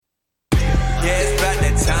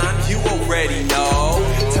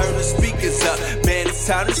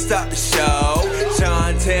time to start the show.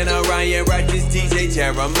 Sean Tanner, Ryan Righteous, DJ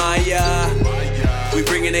Jeremiah. We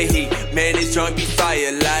bringing the heat, man, this joint be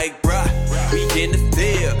fire like, bruh. We in the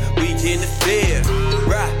field, we in the field,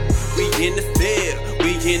 bruh. We in the field,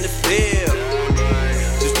 we in the field.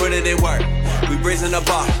 Just put it in work, we brazen the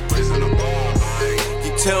bar.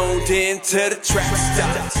 You tuned in to the track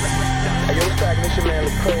stars. Hey, yo, what's cracking? It's your man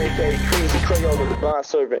Lecrae, aka Crazy Crayola, the bond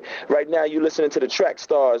servant. Right now, you listening to the track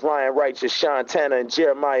stars, Ryan Righteous, Sean Tanner, and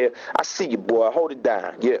Jeremiah. I see you, boy. Hold it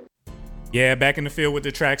down. Yeah. Yeah, back in the field with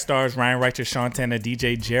the track stars, Ryan Righteous, Sean Tanner,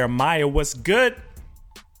 DJ Jeremiah. What's good?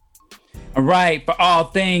 All right, for all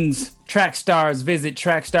things Track Stars, visit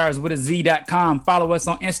trackstarswithaz.com. Follow us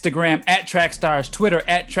on Instagram at Trackstars, Twitter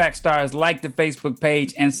at Trackstars, like the Facebook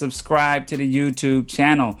page, and subscribe to the YouTube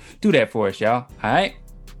channel. Do that for us, y'all. All right?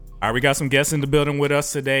 All right, we got some guests in the building with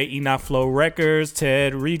us today. Enoch Flow Records,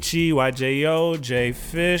 Ted Ricci, YJO, Jay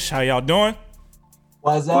Fish. How y'all doing?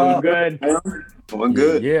 What's up? Good. Doing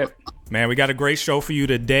good. Yeah. Man, we got a great show for you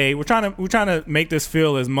today. We're trying to make this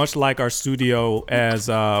feel as much like our studio as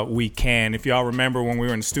we can. If y'all remember when we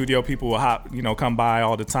were in the studio, people would come by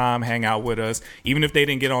all the time, hang out with us. Even if they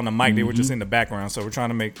didn't get on the mic, they were just in the background. So we're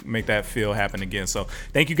trying to make that feel happen again. So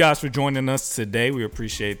thank you guys for joining us today. We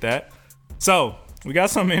appreciate that. So we got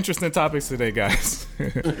some interesting topics today, guys.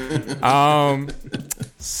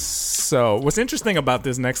 So what's interesting about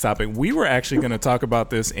this next topic, we were actually going to talk about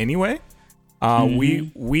this anyway.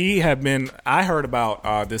 We have been, I heard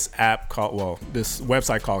about this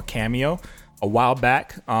website called Cameo a while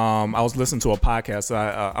back. I was listening to a podcast.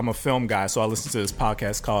 I'm a film guy, so I listened to this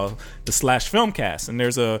podcast called the Slash Filmcast. And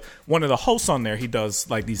there's one of the hosts on there. He does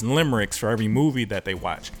like these limericks for every movie that they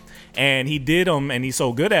watch. And he did them, and he's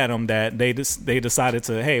so good at them that they decided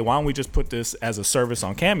to, hey, why don't we just put this as a service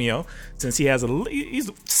on Cameo, since he's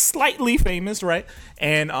slightly famous, right?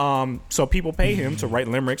 And so people pay him to write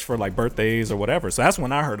limericks for like birthdays or whatever. So that's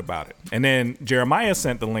when I heard about it. And then Jeremiah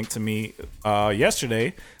sent the link to me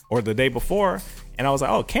yesterday or the day before, and I was like,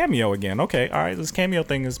 oh, Cameo again. Okay, all right, this Cameo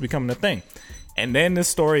thing is becoming a thing. And then this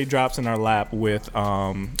story drops in our lap with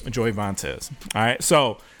Joey Vantes. All right,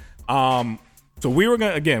 so we were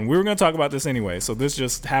gonna talk about this anyway. So this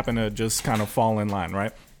just happened to just kind of fall in line,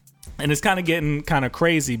 right? And it's kind of getting kind of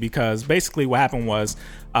crazy because basically what happened was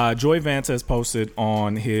Joey Vantes posted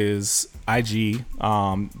on his IG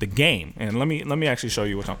the game, and let me actually show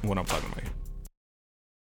you what I'm talking about here.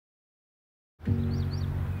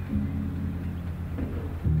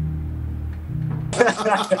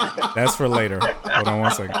 That's for later. Hold on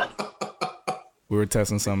one second. We were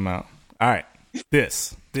testing something out. All right,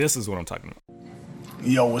 this is what I'm talking about.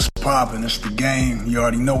 Yo, what's poppin'? It's the game. You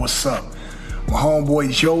already know what's up. My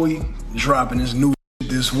homeboy Joey dropping his new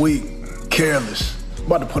this week. Careless.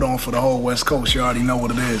 About to put on for the whole West Coast. You already know what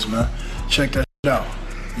it is, man. Check that out.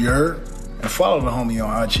 You heard? And follow the homie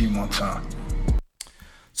on IG one time.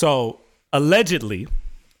 So, allegedly,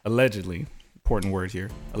 important word here.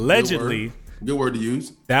 Allegedly, good word to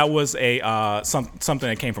use. That was a something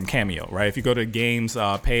that came from Cameo, right? If you go to Game's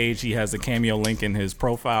page, he has the Cameo link in his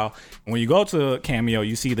profile. And when you go to Cameo,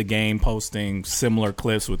 you see the game posting similar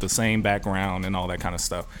clips with the same background and all that kind of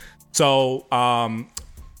stuff. So,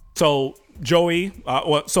 Joey,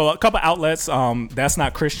 so a couple outlets, That's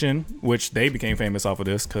Not Christian, which they became famous off of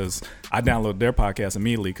this because I downloaded their podcast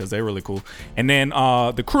immediately because they're really cool. And then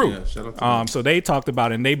The Crew, shout out to them. so they talked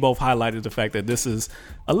about it, and they both highlighted the fact that this is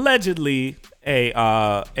allegedly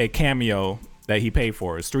a cameo that he paid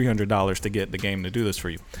for. It's $300 to get the game to do this for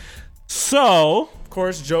you. So, of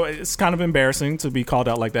course, Joe, it's kind of embarrassing to be called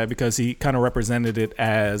out like that because he kind of represented it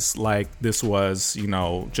as like this was,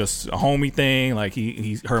 just a homie thing. Like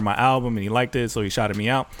he heard my album and he liked it, so he shouted me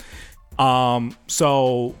out.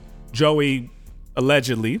 So Joey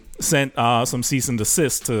allegedly sent some cease and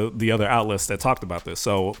desist to the other outlets that talked about this.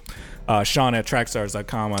 So Sean at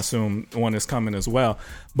trackstars.com, I assume one is coming as well.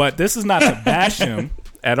 But this is not to bash him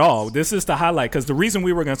at all. This is to highlight, because the reason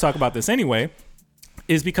we were going to talk about this anyway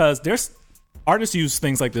is because there's artists use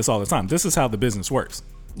things like this all the time. This is how the business works.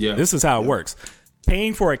 Yeah. This is how it works.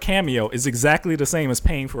 Paying for a cameo is exactly the same as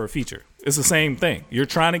paying for a feature. It's the same thing. You're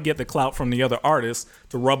trying to get the clout from the other artists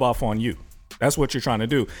to rub off on you. That's what you're trying to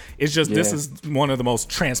do. It's just This is one of the most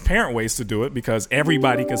transparent ways to do it because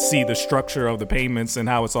everybody can see the structure of the payments and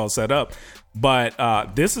how it's all set up.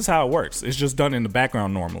 But this is how it works. It's just done in the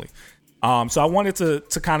background normally. So I wanted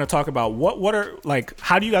to kind of talk about what are, like,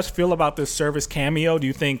 how do you guys feel about this service Cameo? Do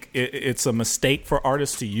you think it's a mistake for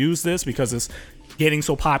artists to use this because it's getting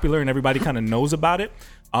so popular and everybody kind of knows about it?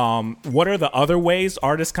 What are the other ways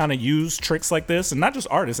artists kind of use tricks like this? And not just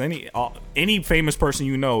artists, any famous person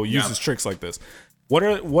uses tricks like this.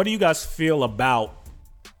 What do you guys feel about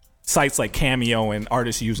sites like Cameo and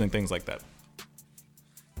artists using things like that?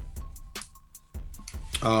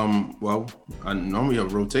 Well, I normally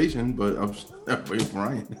have rotation, but I'm waiting for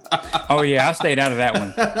Ryan. Oh yeah, I stayed out of that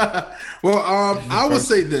one. Well, I would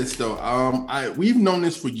say this though. We've known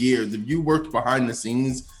this for years. If you worked behind the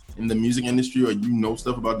scenes in the music industry, or you know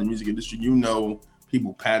stuff about the music industry, you know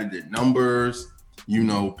people padded their numbers. You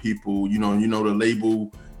know people. You know the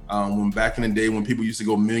label. When back in the day, when people used to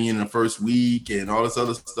go million in the first week and all this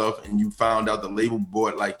other stuff, and you found out the label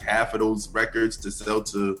bought like half of those records to sell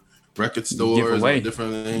to record stores or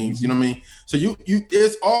different things, you know what I mean? So you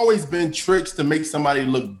it's always been tricks to make somebody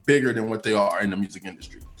look bigger than what they are in the music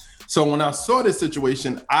industry. So when I saw this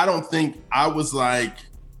situation, I don't think I was like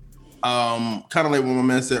kind of like what my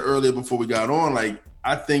man said earlier before we got on, like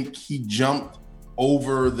I think he jumped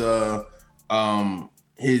over the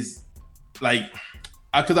his like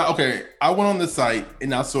I went on the site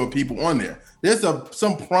and I saw people on there. There's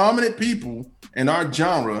some prominent people in our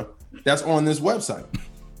genre that's on this website.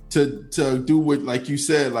 To do what, like you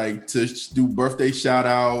said, like to do birthday shout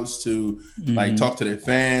outs, to like talk to their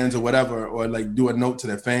fans or whatever, or like do a note to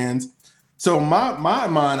their fans. So my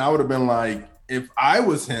mind, I would have been like, if I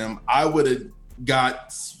was him, I would have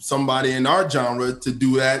got somebody in our genre to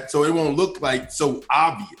do that, so it won't look like so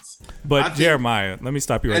obvious. But Jeremiah, let me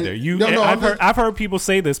stop you right there. I've heard people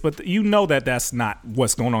say this, but you know that's not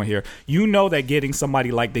what's going on here. You know that getting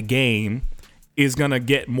somebody like The Game is gonna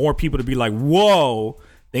get more people to be like, whoa,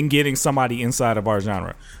 than getting somebody inside of our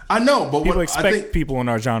genre. I know, but people expect people in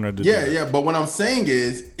our genre to do that. Yeah, but what I'm saying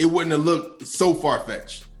is it wouldn't have looked so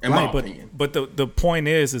far-fetched, in my opinion. But the point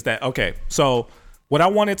is that, okay, so what I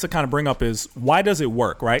wanted to kind of bring up is, why does it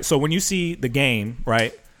work, right? So when you see The Game,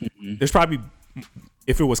 right, there's probably,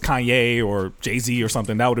 if it was Kanye or Jay-Z or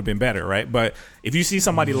something, that would have been better, right? But if you see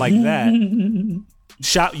somebody like that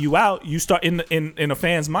shout you out, you start in a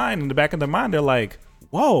fan's mind, in the back of their mind, they're like,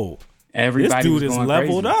 whoa, this dude is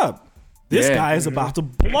leveled up. This guy is about to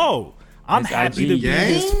blow. I'm happy to be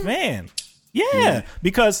his fan. Yeah,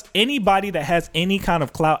 because anybody that has any kind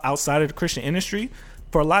of clout outside of the Christian industry,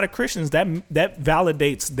 for a lot of Christians, that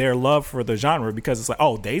validates their love for the genre, because it's like,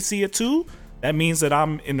 oh, they see it too. That means that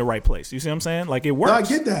I'm in the right place. You see what I'm saying? Like, it works. No, I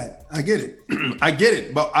get that. I get it. I get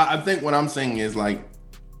it. But I think what I'm saying is, like,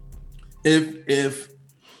 if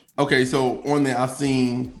okay, so on there I've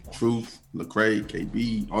seen Truth, Lecrae,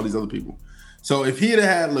 KB, all these other people. So if he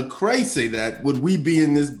had Lecrae say that, would we be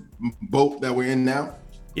in this boat that we're in now?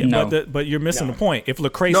 Yeah, no. but you're missing the point. If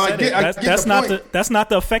Lecrae said it, that's not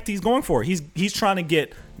the effect he's going for. He's trying to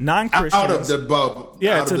get non-Christians out of the bubble.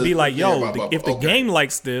 Yeah, to be like, yo, if the game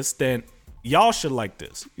likes this, then y'all should like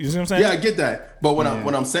this. You see what I'm saying? Yeah, I get that. But what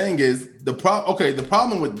I'm saying is the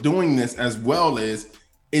problem with doing this as well is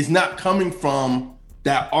not coming from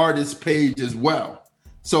that artist page as well.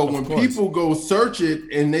 So when people go search it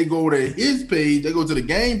and they go to his page, they go to The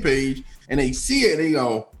Game page and they see it, they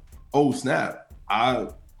go, "Oh snap! I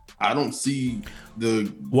don't see the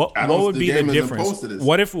what would be the difference?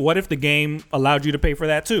 What if The Game allowed you to pay for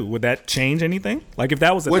that too? Would that change anything? Like if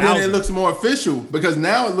that was then it looks more official, because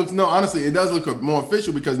now it looks honestly it does look more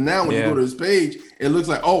official, because now when you go to his page, it looks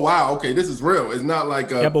like, oh wow, okay, this is real. It's not like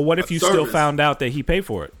but what if you still found out that he paid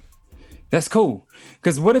for it? That's cool.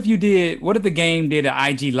 Because what if The Game did an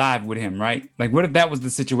IG live with him, right? Like, what if that was the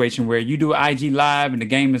situation where you do an IG live and The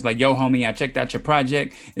Game is like, yo, homie, I checked out your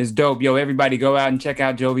project. It's dope. Yo, everybody go out and check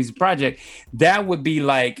out Jovi's project. That would be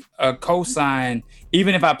like a cosign.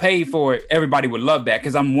 Even if I paid for it, everybody would love that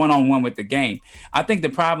because I'm one-on-one with The Game. I think the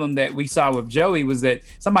problem that we saw with Joey was that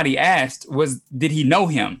somebody asked did he know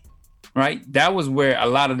him? Right? That was where a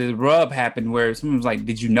lot of the rub happened, where someone was like,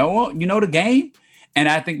 did you know The Game? And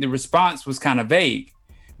I think the response was kind of vague,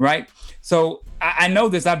 right? So I know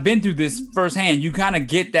this. I've been through this firsthand. You kind of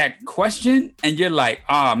get that question and you're like,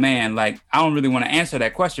 oh, man, like, I don't really want to answer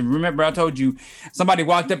that question. Remember, I told you somebody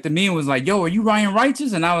walked up to me and was like, yo, are you Ryan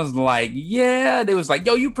Righteous? And I was like, yeah. They was like,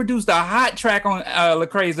 yo, you produced a hot track on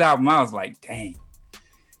Lecrae's album. I was like, dang,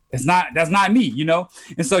 that's not me, you know?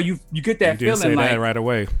 And so you get that feeling say like that right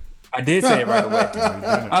away. I did say it right away.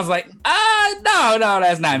 I was like, no,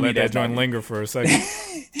 that's not me. Let that joint linger for a second.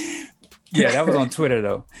 Yeah, that was on Twitter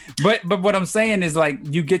though. But what I'm saying is, like,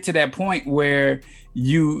 you get to that point where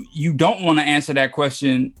you don't want to answer that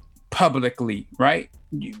question publicly, right?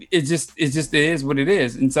 It just is what it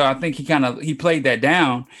is. And so I think he played that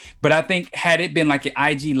down. But I think had it been like an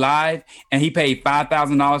IG live and he paid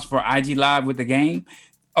 $5,000 for IG live with The Game,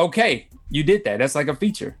 okay, you did that. That's like a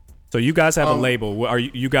feature. So you guys have a label. Are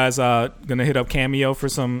you guys gonna hit up Cameo for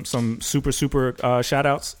some super shout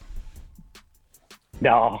outs?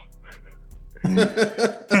 No.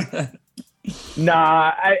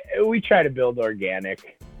 Nah, we try to build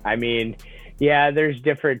organic. I mean, yeah, there's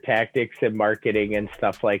different tactics in marketing and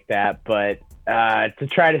stuff like that, but to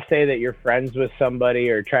try to say that you're friends with somebody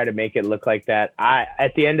or try to make it look like that,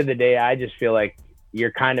 at the end of the day, I just feel like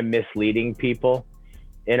you're kind of misleading people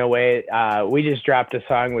in a way. We just dropped a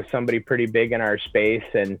song with somebody pretty big in our space,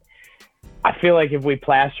 and I feel like if we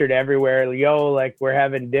plastered everywhere, like we're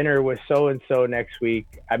having dinner with so-and-so next week,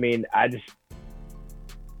 I mean, I don't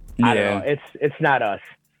know. It's not us.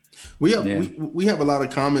 We have a lot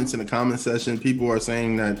of comments in the comment section. People are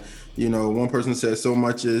saying that, one person says so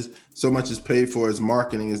much is paid for as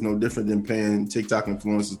marketing is no different than paying TikTok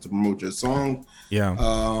influencers to promote your song. Yeah.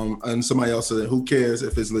 And somebody else said, who cares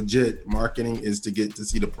if it's legit? Marketing is to get to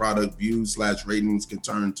see the product views / ratings can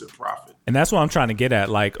turn to profit. And that's what I'm trying to get at.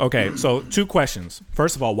 Like, okay, so 2 questions.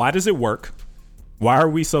 First of all, why does it work? Why are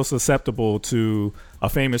we so susceptible to a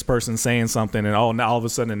famous person saying something and now all of a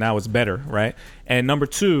sudden now it's better, right? And number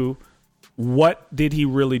 2, what did he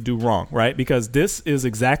really do wrong, right? Because this is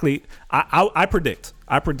exactly, I predict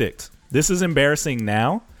this is embarrassing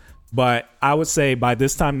now, but I would say by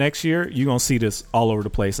this time next year, you're going to see this all over the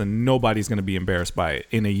place and nobody's going to be embarrassed by it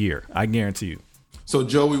in a year. I guarantee you. So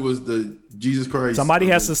Joey was the Jesus Christ. Somebody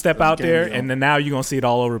has to step out there, and then now you're going to see it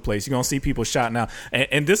all over the place. You're going to see people shouting out.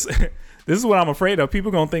 And this this is what I'm afraid of.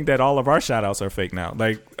 People going to think that all of our shout outs are fake now.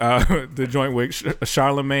 Like the joint with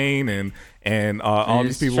Charlemagne and all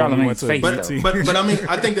these people who went to but I mean,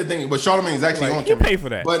 I think the thing, but Charlemagne is actually on camera. You pay for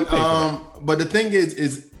that. But the thing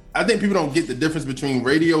is I think people don't get the difference between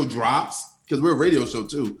radio drops, because we're a radio show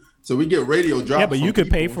too. So we get radio drops. Yeah, but you could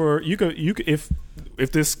pay for you could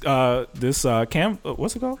if this what's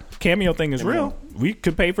it called? Cameo thing is real, we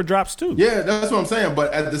could pay for drops too. Yeah, that's what I'm saying.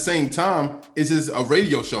 But at the same time, it's just a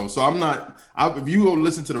radio show. So if you go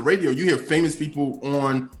listen to the radio, you hear famous people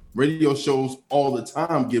on radio shows all the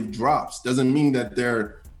time give drops. Doesn't mean that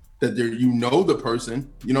they're the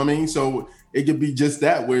person. You know what I mean? So it could be just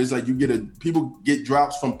that, where it's like people get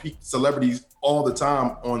drops from celebrities all the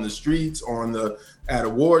time on the streets, at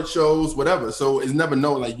award shows, whatever. So it's you never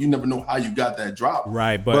know how you got that drop.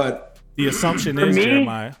 Right, but the assumption is,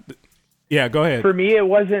 Jeremiah. Yeah, go ahead. For me, it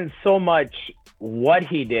wasn't so much what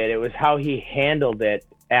he did; it was how he handled it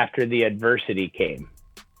after the adversity came.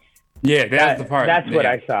 Yeah, that's the part. That's what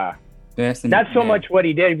I saw. Not so much what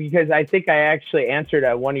he did, because I think I actually answered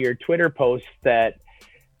at one of your Twitter posts that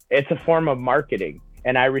it's a form of marketing,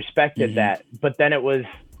 and I respected that. But then it was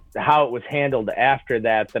how it was handled after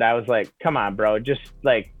that I was like, come on, bro, just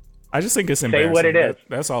like, I just think it's embarrassing. Say what it is.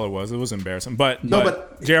 That's all it was. It was embarrassing. But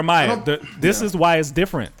Jeremiah, this is why it's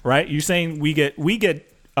different, right? You're saying we get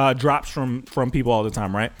drops from people all the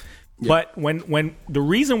time, right? Yeah. But when the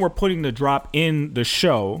reason we're putting the drop in the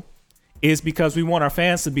show is because we want our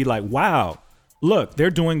fans to be like, wow, look,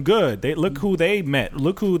 they're doing good. Look who they met.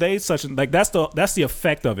 Look who they that's the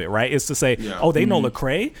effect of it, right? It's to say, oh, they know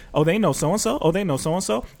Lecrae. Oh, they know so and so. Oh, they know so and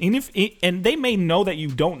so. And they may know that you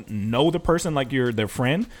don't know the person, like you're their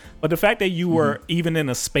friend, but the fact that you were even in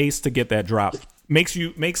a space to get that drop makes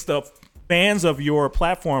the fans of your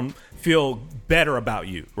platform feel better about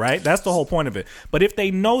you, right? That's the whole point of it. But if they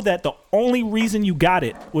know that the only reason you got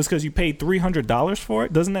it was because you paid $300 for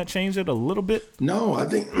it, doesn't that change it a little bit? No, I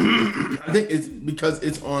think it's because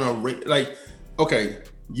it's on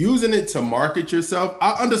using it to market yourself.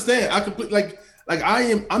 I understand. I completely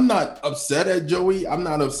I'm not upset at Joey. I'm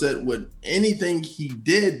not upset with anything he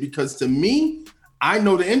did, because to me, I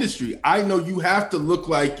know the industry. I know you have to look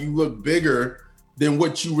like you look bigger than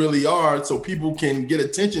what you really are, so people can get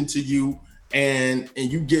attention to you, and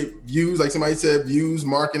you get views, like somebody said, views,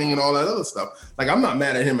 marketing, and all that other stuff. Like, I'm not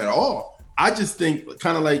mad at him at all. I just think,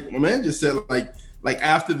 kind of like my man just said, like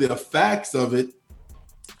after the facts of it,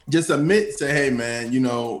 just say, hey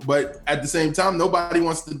man, but at the same time, nobody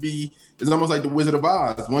wants to be, it's almost like the Wizard of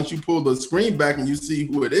Oz. Once you pull the screen back and you see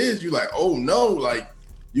who it is, you're like, oh no, like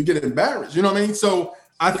you get embarrassed. You know what I mean? So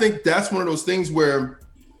I think that's one of those things where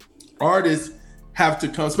artists have to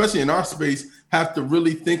come, especially in our space, have to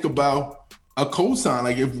really think about a cosign.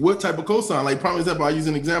 Like, what type of cosign? Like, prime example, I use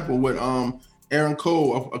an example with Aaron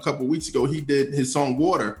Cole a couple of weeks ago. He did his song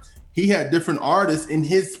Water. He had different artists in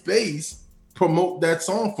his space promote that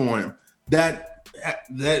song for him that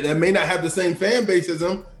may not have the same fan base as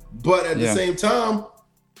him, but at the same time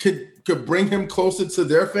could bring him closer to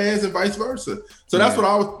their fans and vice versa. So that's what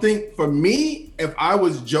I would think. For me, if I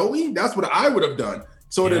was Joey, that's what I would have done.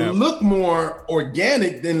 So it looked more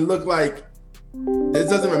organic than look like This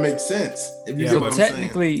doesn't even make sense. If you get what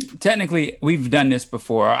I'm saying. Technically, we've done this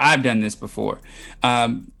before, or I've done this before.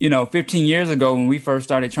 15 years ago, when we first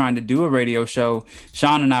started trying to do a radio show,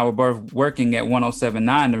 Sean and I were both working at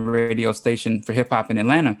 107.9, the radio station for hip hop in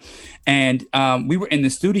Atlanta, and we were in the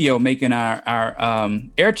studio making our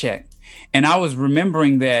air check, and I was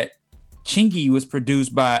remembering that Chingy was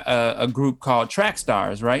produced by a group called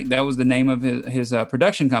Trackstars, right? That was the name of his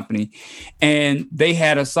production company. And they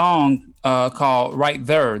had a song called Right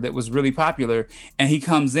There that was really popular. And he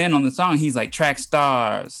comes in on the song. He's like,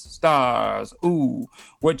 Trackstars, stars, ooh,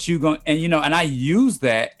 what you going? And, and I use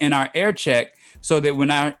that in our air check so that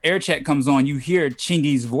when our air check comes on, you hear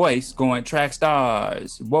Chingy's voice going,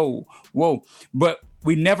 Trackstars, whoa, whoa. But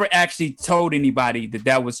we never actually told anybody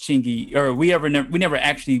that was Chingy, or we never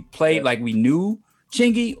actually played like we knew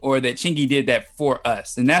Chingy, or that Chingy did that for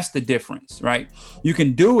us. And that's the difference, right? You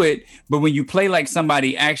can do it, but when you play like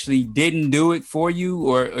somebody actually didn't do it for you,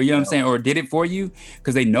 or you know what I'm saying, or did it for you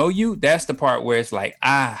because they know you, that's the part where it's like,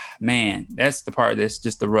 man, that's the part that's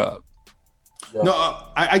just the rub. Yeah. No,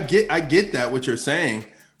 I get that what you're saying,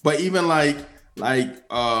 but even like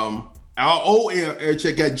our old air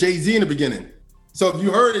check got Jay-Z in the beginning. So if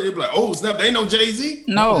you heard it, it'd be like, oh snap, they know Jay-Z.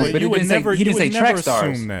 No, but he didn't say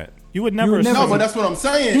Trackstars. That. You would never assume. No, but that's what I'm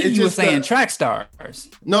saying. You were saying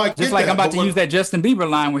Trackstars. No, I get just like that, I'm about to use that Justin Bieber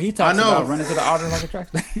line where he talks about running to the altar like a track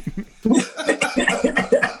star.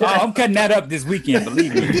 Oh, I'm cutting that up this weekend.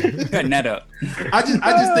 Believe me, cutting that up.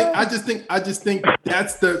 I just think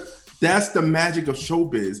that's the magic of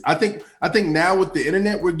showbiz. I think now with the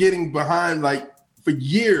internet, we're getting behind. Like for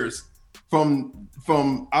years, from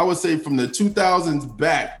I would say from the 2000s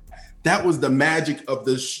back, that was the magic of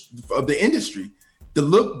the industry, to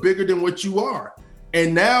look bigger than what you are.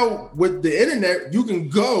 And now with the internet, you can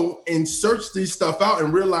go and search these stuff out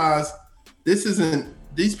and realize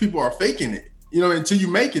these people are faking it, until you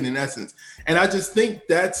make it in essence. And I just think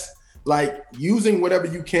that's like using whatever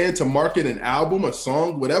you can to market an album, a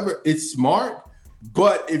song, whatever. It's smart,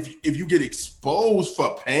 but if you get exposed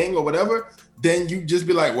for paying or whatever, then you just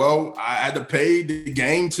be like, well, I had to pay the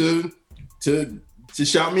game to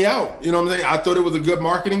shout me out. You know what I'm saying? I thought it was a good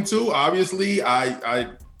marketing tool. Obviously, I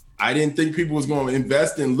didn't think people was going to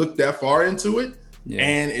invest and look that far into it. Yeah.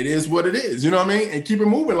 And it is what it is. You know what I mean? And keep it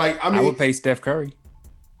moving. Like, I would pay Steph Curry.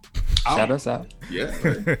 Shout us out. Yeah.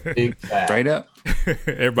 Straight up.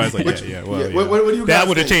 Everybody's like, yeah. Well, yeah. What do you guys that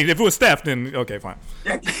would have changed. If it was Steph, then okay, fine.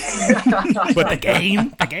 But the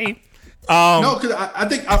game. No, because I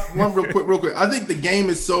think one real quick. I think the game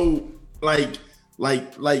is so like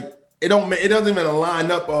it doesn't even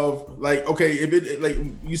line up of like, okay, if it like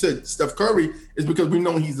you said Steph Curry is because we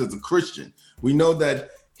know he's as a Christian. We know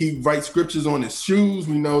that he writes scriptures on his shoes.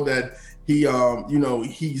 We know that he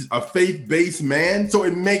he's a faith-based man. So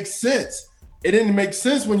it makes sense. It didn't make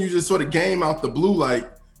sense when you just sort of game out the blue like,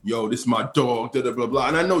 yo, this is my dog, blah, blah, blah.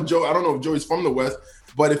 And I know Joe, I don't know if Joey's from the West,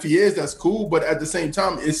 but if he is, that's cool. But at the same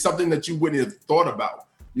time, it's something that you wouldn't have thought about.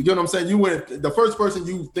 You get what I'm saying? The first person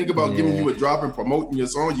you think about giving you a drop and promoting your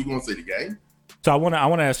song, you're gonna say the game. So I want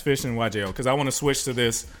to ask Fish and YJO, because I want to switch to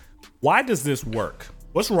this. Why does this work?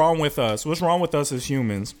 What's wrong with us? What's wrong with us as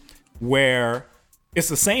humans, where it's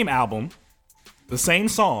the same album, the same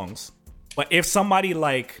songs, but if somebody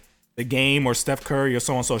like The Game or Steph Curry or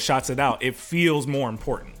so and so shots it out, it feels more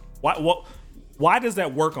important. Why does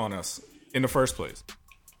that work on us in the first place?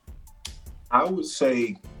 I would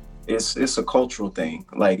say it's a cultural thing,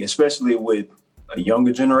 like especially with a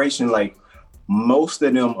younger generation. Like most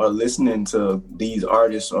of them are listening to these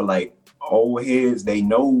artists or like old heads. They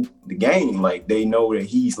know The Game, like they know that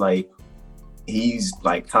he's like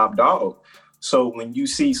top dog. So when you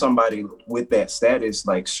see somebody with that status,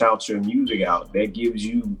 like shout your music out, that gives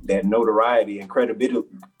you that notoriety and credibility.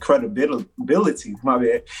 My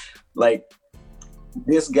bad. Like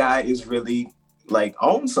this guy is really like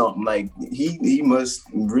on something. Like he must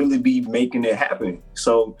really be making it happen.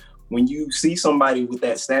 So when you see somebody with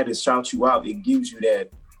that status shout you out, it gives you that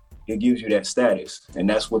status, and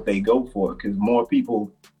that's what they go for. Because more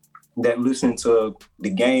people that listen to The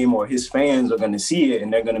Game or his fans are going to see it,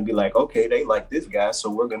 and they're going to be like, okay, they like this guy, so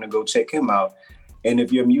we're going to go check him out. And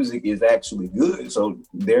if your music is actually good, so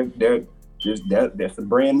that's a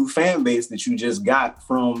brand new fan base that you just got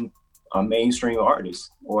from a mainstream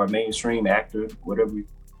artist or a mainstream actor, whatever.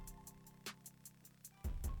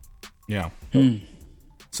 Yeah.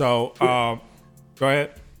 So, go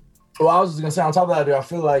ahead. Well, I was just gonna say on top of that, dude, I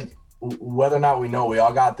feel like whether or not we know, we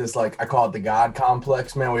all got this, like I call it the God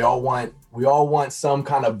complex, man. We all want some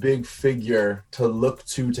kind of big figure to look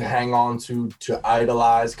to hang on to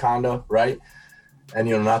idolize, kind of, right? and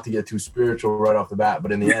not to get too spiritual right off the bat,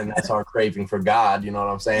 but in the end, that's our craving for God. You know what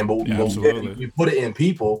I'm saying? But we put it in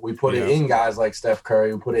people. We put it in guys like Steph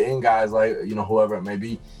Curry. We put it in guys like whoever it may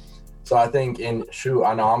be. So I think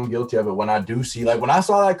I know I'm guilty of it. When I do see, like when I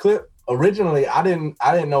saw that clip originally, I didn't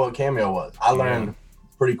know what Cameo was. I learned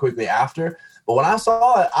pretty quickly after. But when I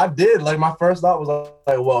saw it, I did. Like my first thought was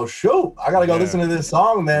like, well, shoot, I gotta go listen to this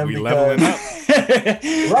song, man. We because leveling up.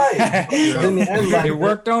 right. In the end, like, it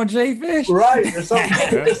worked on Jay Fish. Right. There's something,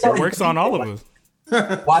 It works on all of us.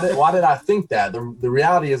 Why did I think that? The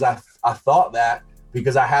reality is I thought that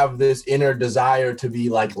because I have this inner desire to be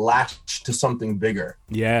like latched to something bigger.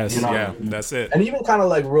 Yes, that's it. And even kind of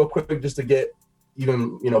like real quick, just to get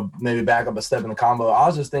even, maybe back up a step in the combo, I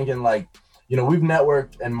was just thinking like, we've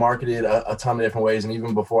networked and marketed a ton of different ways. And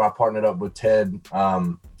even before I partnered up with Ted,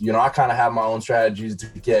 I kind of have my own strategies to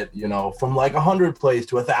get, from like 100 plays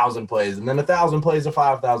to 1,000 plays, and then 1,000 plays to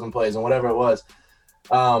 5,000 plays and whatever it was.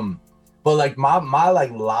 But like my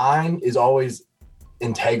like line is always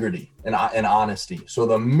integrity and honesty. So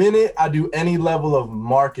the minute I do any level of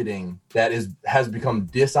marketing that has become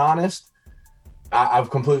dishonest, I've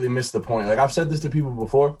completely missed the point. Like I've said this to people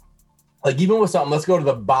before. Like even with something, let's go to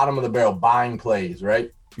the bottom of the barrel, buying plays,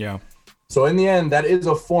 right? Yeah. So in the end, that is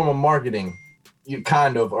a form of marketing,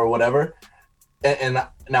 or whatever. And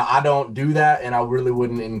now I don't do that, and I really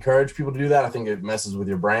wouldn't encourage people to do that. I think it messes with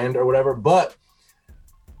your brand or whatever. But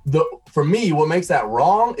for me, what makes that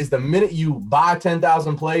wrong is the minute you buy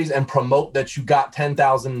 10,000 plays and promote that you got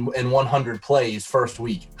 10,100 plays first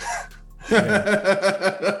week.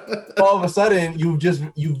 All of a sudden, you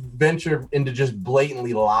venture into just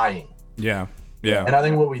blatantly lying. Yeah. And I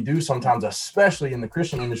think what we do sometimes, especially in the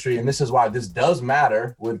Christian industry, and this is why this does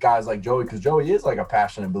matter with guys like Joey, because Joey is like a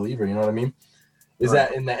passionate believer, you know what I mean? Is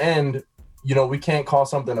that in the end, we can't call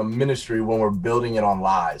something a ministry when we're building it on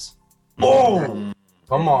lies. Oh,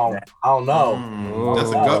 come on. I don't know. That's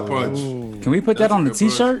a gut punch. Can we put that on the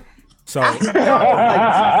t-shirt? So level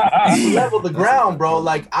the ground, bro.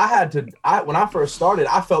 Like when I first started,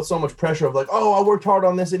 I felt so much pressure of like, oh, I worked hard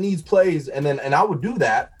on this, it needs plays, and I would do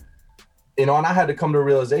that, and I had to come to a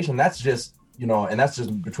realization that's just, and that's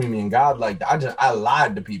just between me and God. Like I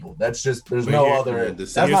lied to people. That's just there's no other.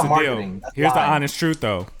 That's not marketing. Here's the honest truth,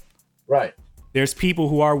 though. Right. There's people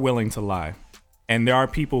who are willing to lie, and there are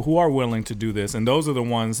people who are willing to do this, and those are the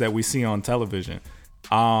ones that we see on television.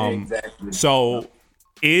 Exactly. So.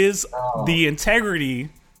 Is the integrity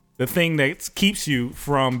the thing that keeps you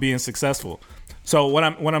from being successful? So what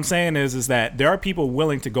I'm saying is that there are people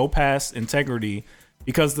willing to go past integrity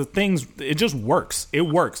because it just works. It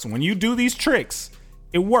works. When you do these tricks,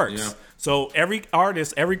 it works. Yeah. So every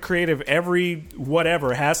artist, every creative, every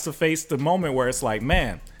whatever has to face the moment where it's like,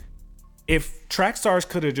 man, if Trackstarz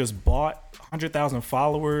could have just bought 100,000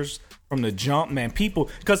 followers from the jump, man,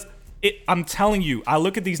 because I'm telling you, I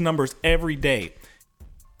look at these numbers every day.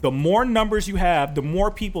 The more numbers you have, the more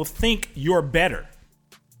people think you're better.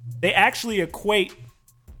 They actually equate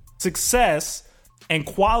success and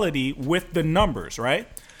quality with the numbers, right?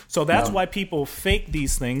 So that's why people fake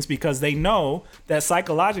these things, because they know that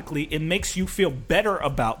psychologically it makes you feel better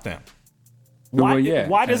about them.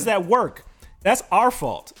 Why does that work? That's our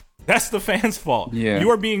fault. That's the fans' fault. Yeah. You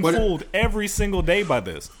are being fooled every single day by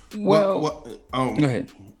this. Go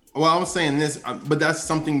ahead. Well, I was saying this, but that's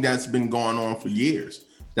something that's been going on for years.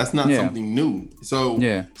 That's not something new. So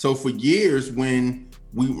for years, when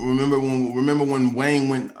Wayne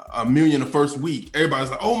went 1 million the first week, everybody's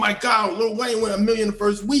like, "Oh my God, Lil Wayne went 1 million the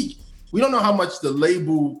first week." We don't know how much the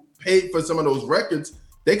label paid for some of those records.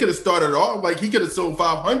 They could have started off like he could have sold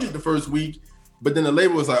 500 the first week, but then the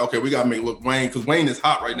label was like, "Okay, we gotta make look Wayne because Wayne is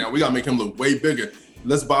hot right now. We gotta make him look way bigger.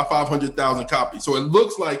 Let's buy 500,000 copies." So it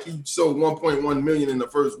looks like he sold 1.1 million in the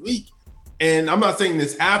first week. And I'm not saying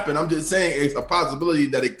this happened. I'm just saying it's a possibility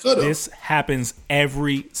that it could have. This happens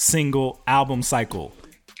every single album cycle.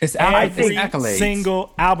 It's every accolades.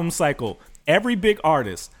 Single album cycle. Every big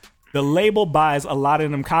artist, the label buys a lot of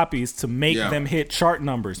them copies to make them hit chart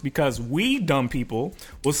numbers, because we dumb people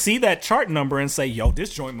will see that chart number and say, yo,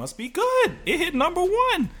 this joint must be good. It hit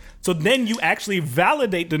 #1. So then you actually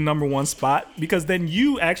validate the #1 spot, because then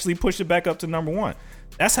you actually push it back up to #1.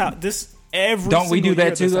 That's how this every Don't we do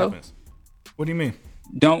that too, though? Happens. What do you mean?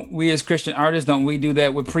 Don't we as Christian artists, don't we do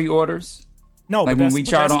that with pre-orders? No, like when we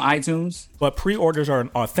chart on iTunes? But pre-orders are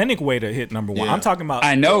an authentic way to hit #1. Yeah. I'm talking about...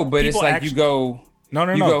 I know, but it's like you go... No.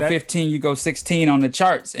 You go 15, you go 16 on the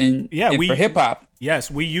charts, and for hip-hop.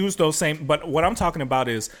 Yes, we use those same... But what I'm talking about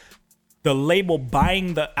is the label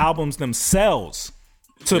buying the albums themselves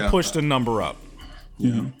to push the number up.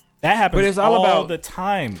 That happens all the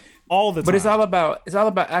time. All the time. But it's all about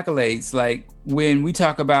accolades. Like, when we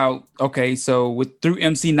talk about, okay, so through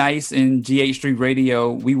MC Nice and GH Street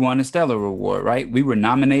Radio, we won a Stellar Award, right? We were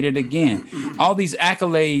nominated again. All these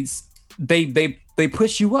accolades, they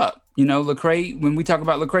push you up. You know, Lecrae, when we talk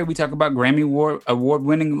about Lecrae, we talk about Grammy award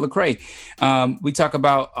winning Lecrae. We talk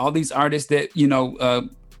about all these artists that, you know,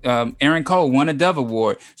 Aaron Cole won a Dove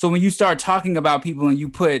Award. So when you start talking about people and you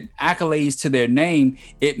put accolades to their name,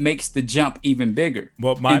 it makes the jump even bigger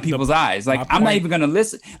in people's eyes. Like, I'm not even going to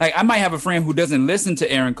listen. Like, I might have a friend who doesn't listen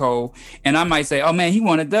to Aaron Cole, and I might say, oh man, he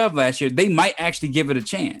won a Dove last year. They might actually give it a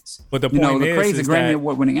chance. But the point Lecrae's a Grammy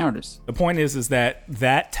Award winning artist. The point is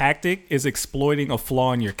that tactic is exploiting a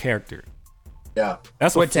flaw in your character. Yeah.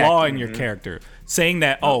 That's a flaw in your character. Saying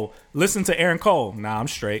that, oh, listen to Aaron Cole. Nah, I'm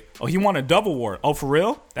straight. Oh, he won a Dove Award. Oh, for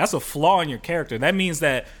real? That's a flaw in your character. That means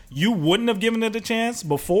that you wouldn't have given it a chance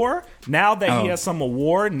before. Now that he has some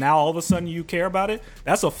award, now all of a sudden you care about it.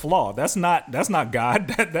 That's a flaw. That's not God.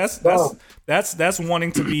 That's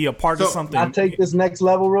wanting to be a part of something. I take this next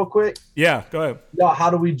level real quick. Yeah, go ahead. Y'all, how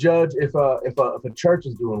do we judge if a church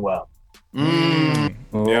is doing well? Yeah.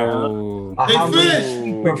 We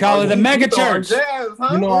call it a mega church. You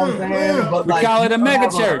know what I'm saying? But we call it a mega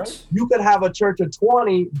church. You could have a church of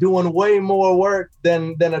 20 doing way more work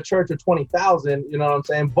than a church of 20,000. You know what I'm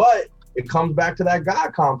saying? But it comes back to that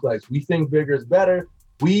God complex. We think bigger is better.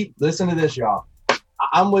 We listen to this, y'all.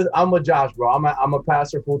 I'm with Josh, bro. I'm a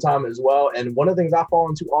pastor full time as well. And one of the things I fall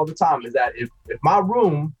into all the time is that if my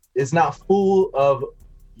room is not full of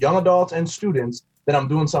young adults and students, then I'm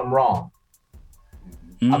doing something wrong.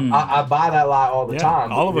 I buy that lie all the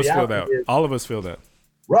time. All of us feel that. All of us feel that.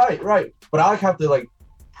 Right. But I have to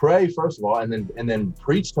pray first of all, and then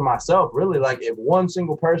preach to myself. Really, if one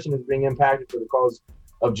single person is being impacted for the cause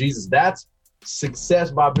of Jesus, that's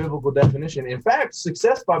success by biblical definition. In fact,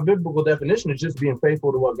 success by biblical definition is just being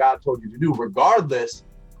faithful to what God told you to do, regardless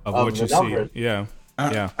of what you see. Yeah.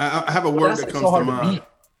 I have a word that comes to mind.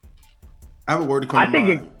 I have a word that comes to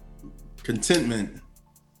mind. Contentment.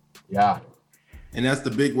 Yeah. And that's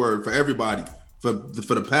the big word for everybody, for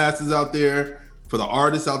the pastors out there, for the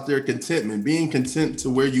artists out there. Contentment, being content to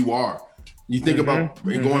where you are. You think about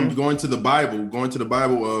going to the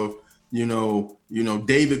Bible of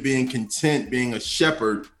David being content, being a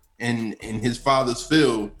shepherd in his father's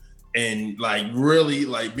field, and really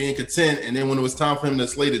being content. And then when it was time for him to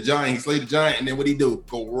slay the giant, he slayed the giant. And then what he do?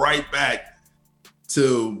 Go right back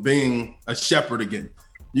to being a shepherd again.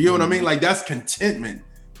 You get what I mean? That's contentment.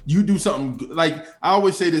 You do something I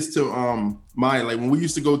always say this to Maya, when we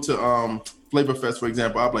used to go to Flavor Fest, for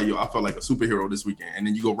example, I'd be like, yo, I felt like a superhero this weekend. And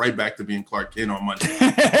then you go right back to being Clark Kent on Monday.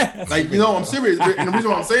 I'm serious. And the reason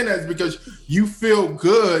why I'm saying that is because you feel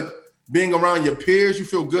good being around your peers. You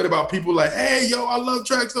feel good about people hey, yo, I love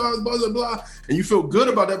Track Stars, blah, blah, blah. And you feel good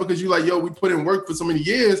about that because you're like, yo, we put in work for so many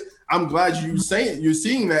years. I'm glad you're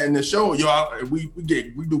seeing that in the show. Yo, we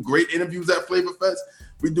do great interviews at Flavor Fest.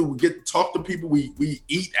 We get to talk to people. We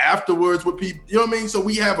eat afterwards with people. You know what I mean? So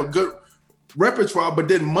we have a good repertoire. But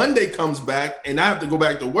then Monday comes back, and I have to go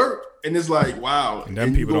back to work, and it's like, wow. And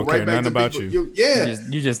then people don't care nothing about you. You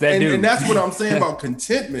just that dude. And that's what I'm saying about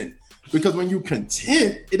contentment. Because when you're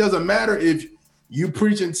content, it doesn't matter if you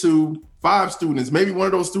preaching to 5 students. Maybe one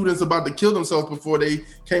of those students about to kill themselves before they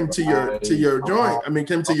came to your joint.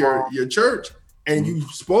 Came to your church, and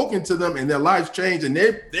you've spoken to them, and their lives changed, and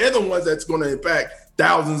they're the ones that's going to impact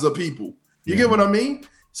thousands of people. You get what I mean?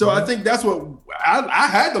 So I think that's what I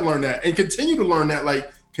had to learn that and continue to learn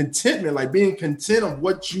that, contentment, being content of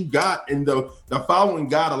what you got and the following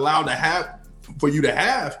God allowed to have for you to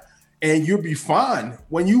have, and you'll be fine.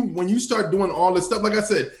 When you start doing all this stuff, like I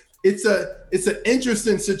said, it's an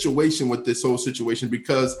interesting situation with this whole situation,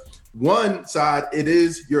 because one side, it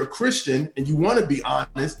is you're a Christian and you want to be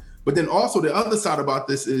honest. But then also the other side about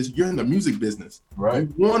this is you're in the music business. Right.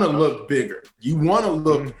 You want to look bigger. You want to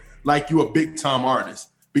look like you're a big time artist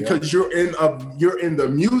because you're in the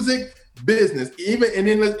music business. And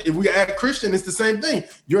then if we add Christian, it's the same thing.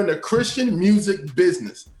 You're in the Christian music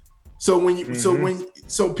business. So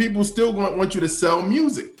so people still want you to sell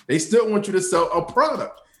music. They still want you to sell a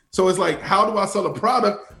product. So it's like, how do I sell a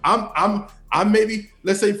product? I'm maybe,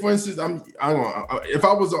 let's say for instance, if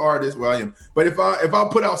I was an artist, well I am, but if I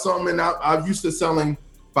put out something and I'm used to selling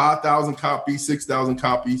 5,000 copies, 6,000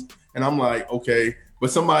 copies, and I'm like, okay,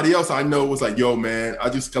 but somebody else I know was like, yo man, I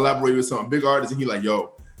just collaborated with some big artist, and he like,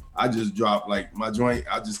 yo, I just dropped my joint,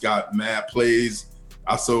 I just got mad plays,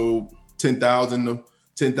 I sold 10,000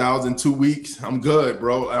 2 weeks. I'm good,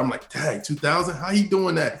 bro. I'm like, dang, 2,000? How he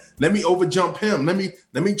doing that? Let me overjump him. Let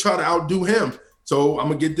me try to outdo him. So I'm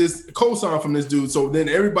gonna get this cosign from this dude. So then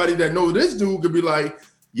everybody that knows this dude could be like,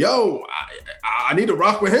 yo, I need to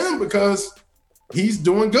rock with him because he's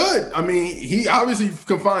doing good. I mean, he obviously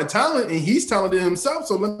can find talent, and he's talented himself.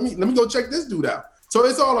 So let me go check this dude out. So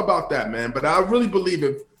it's all about that, man. But I really believe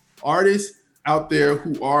if artists out there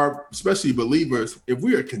who are especially believers, if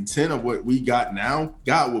we are content of what we got now,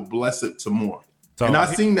 God will bless it to more. So, and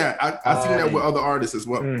I've seen that. I've seen that with other artists as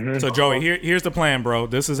well. Mm-hmm. So Joey, here's the plan, bro.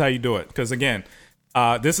 This is how you do it. Because again,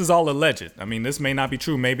 this is all alleged. I mean, this may not be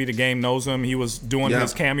true. Maybe the game knows him. He was doing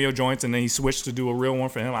his cameo joints, and then he switched to do a real one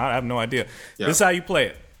for him. I have no idea. Yeah. This is how you play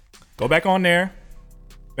it. Go back on there,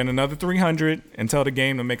 spend another $300, and tell the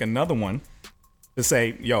game to make another one to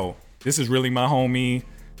say, yo, this is really my homie.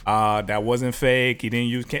 That wasn't fake. He didn't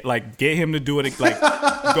use like get him to do it. Like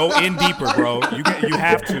go in deeper, bro. You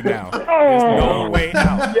have to now. There's no way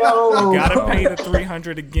out. You gotta pay the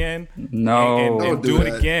 $300 again. No, and do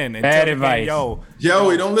it again. And bad advice.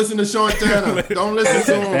 Joey, don't listen to Sean Tanner. Don't listen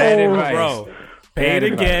to him, bad advice, bro. Pay it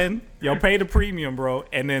again. Yo, pay the premium, bro,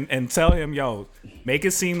 and then tell him, yo, make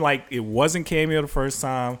it seem like it wasn't cameo the first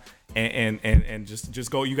time. And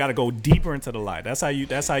just go. You got to go deeper into the lie. That's how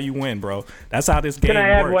you win, bro. That's how this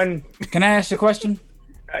game works. Can I ask you a question?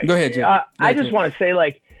 Go ahead, Jim. I just want to say,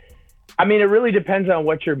 like, I mean, it really depends on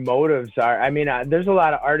what your motives are. I mean, there's a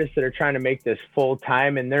lot of artists that are trying to make this full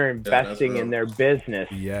time, and they're investing in their business.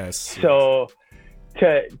 Yes. So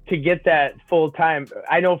to get that full time,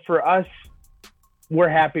 I know for us, we're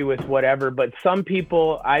happy with whatever, but some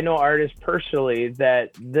people, I know artists personally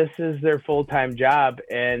that this is their full-time job,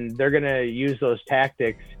 and they're going to use those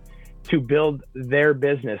tactics to build their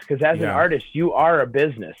business. Because as an artist, you are a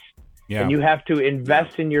business, and you have to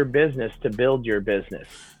invest in your business to build your business.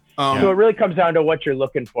 So it really comes down to what you're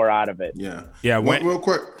looking for out of it. Yeah. Real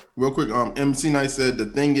quick. MC Nice said the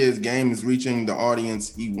thing is, Game is reaching the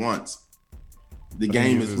audience he wants. The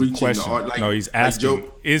game is reaching the audience. No, he's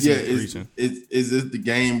asking. Is this the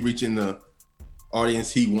game reaching the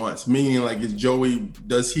audience he wants? Meaning, like, is Joey?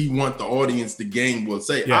 Does he want the audience? The game will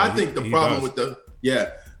say. I think the problem with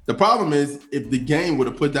the problem is if the game would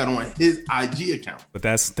have put that on his IG account. But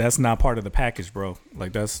that's not part of the package, bro.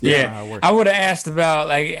 Like that's not how it works. I would have asked about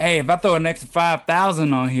like, hey, if I throw an extra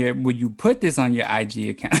 5,000 on here, would you put this on your IG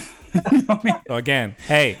account? You know what I mean? So again,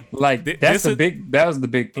 hey, like that was the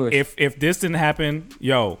big push. If this didn't happen,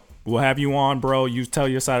 yo, we'll have you on, bro. You tell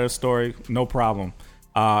your side of the story, no problem.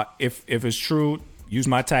 If it's true, use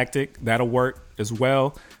my tactic. That'll work as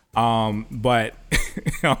well. But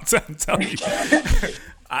I'm telling you,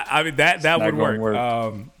 I mean that would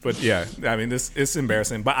work. But yeah, I mean it's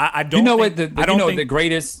embarrassing. But I don't. The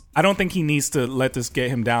greatest. I don't think he needs to let this get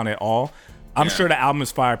him down at all. I'm sure the album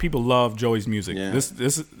is fire. People love Joey's music. Yeah.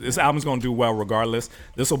 This album's gonna do well regardless.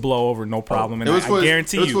 This will blow over no problem. And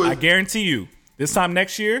I guarantee you, this time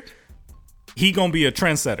next year, he gonna be a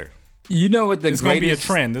trendsetter. You know what it's gonna be a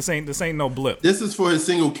trend. This ain't no blip. This is for his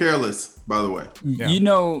single "Careless," by the way. Yeah. You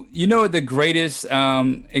know what the greatest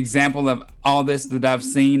example of all this that I've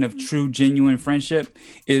seen of true, genuine friendship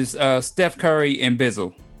is Steph Curry and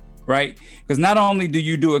Bizzle. Right? Because not only do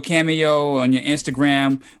you do a cameo on your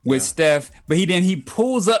Instagram with Steph, but he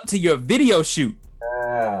pulls up to your video shoot.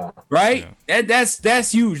 Right? Yeah.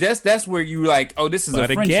 That's huge. That's where you like, oh, this is a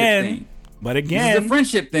friendship thing. But again, this is a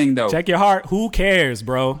friendship thing though. Check your heart. Who cares,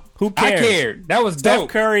 bro? Who cares? I cared. That was Steph dope.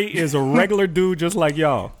 Curry is a regular dude just like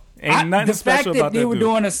y'all. Ain't nothing special about that dude. The fact that they were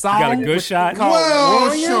doing a song, got a good shot.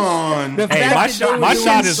 Well, Sean, hey, my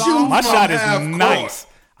shot is nice.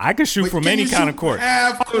 I can shoot from any kind of court.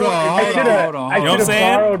 Hold on. You know what I'm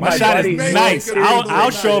saying? My shot is nice. I'll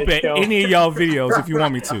show up at any of y'all videos if you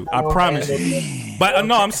want me to. I promise you. But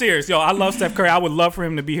no, I'm serious. Yo, I love Steph Curry. I would love for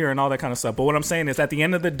him to be here and all that kind of stuff. But what I'm saying is at the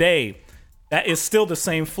end of the day, that is still the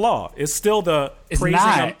same flaw. It's still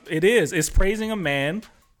praising. It is. It's praising a man.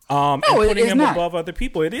 And putting him above other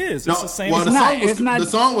people. It is. It's the same. Well, the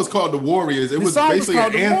song was called The Warriors. It was basically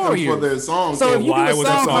an anthem for their song. So if you do a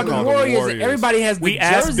song called The Warriors, everybody has the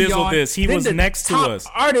jersey Bizzle on. This. He was next to us.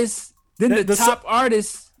 The top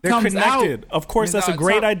artist they're comes connected. Out. Of course, that's a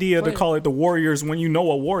great idea to call it The Warriors when you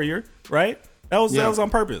know a warrior, right? That was on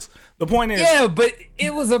purpose. The point is... Yeah, but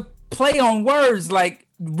it was a play on words like...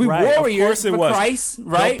 We warriors for Christ,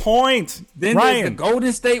 right? The point. Then Ryan, there's the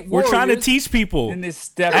Golden State Warriors. We're trying to teach people.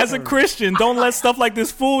 As a Christian, don't let stuff like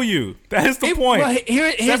this fool you. That is the point. Well,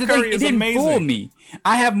 here's the thing. It didn't fool me.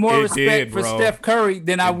 I have more respect for Steph Curry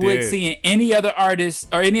than I would seeing any other artist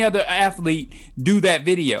or any other athlete do that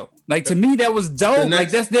video. Like, to me, that was dope.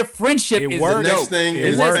 Like, that's their friendship. The next thing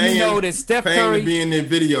is paying to be in their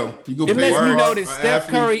video. It lets me know that Steph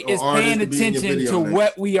Curry is paying attention to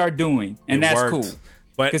what we are doing, and that's cool.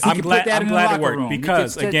 But I'm glad it worked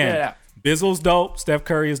because, again, Bizzle's dope, Steph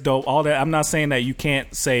Curry is dope, all that. I'm not saying that you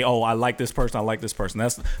can't say, oh, I like this person, I like this person.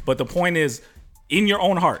 But the point is, in your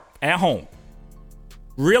own heart, at home,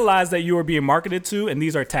 realize that you are being marketed to, and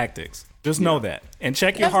these are tactics. Just know that, and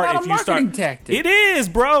check your heart if you start. Tactic. It is,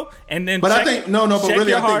 bro. And then, but I think but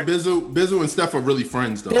really, I think heart. Bizzle and Steph are really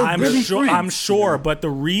friends, though. I'm sure, but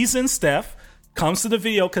the reason Steph comes to the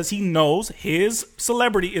video because he knows his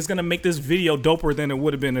celebrity is going to make this video doper than it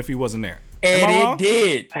would have been if he wasn't there. And it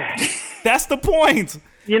did. That's the point.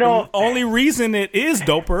 You know, the only reason it is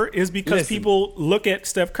doper is because people look at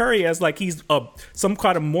Steph Curry as like he's some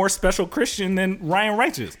kind of more special Christian than Ryan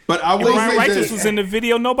Righteous. But I will if Ryan say Righteous this. was in the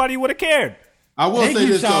video, nobody would have cared. I will say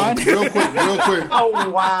this though, real quick. Oh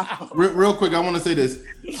wow! Real quick, I want to say this.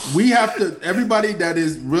 We have to. Everybody that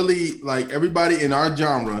is really like everybody in our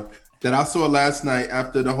genre that I saw last night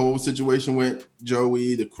after the whole situation with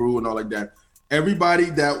Joey, the crew, and all like that. Everybody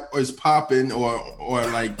that is popping or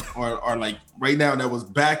like right now that was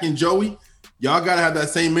backing Joey, y'all gotta have that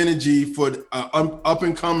same energy for up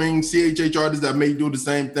and coming CHH artists that may do the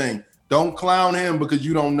same thing. Don't clown him because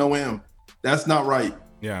you don't know him. That's not right.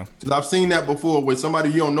 Yeah, because I've seen that before with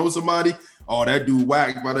somebody you don't know somebody. Oh, that dude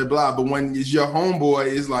whack, blah blah blah. But when it's your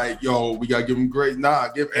homeboy, it's like, yo, we gotta give him grace. Nah,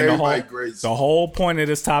 give everybody grace. The whole point of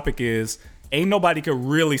this topic is ain't nobody could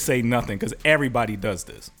really say nothing because everybody does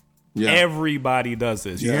this. Yeah. Everybody does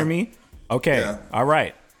this. You hear me? Okay. Yeah. All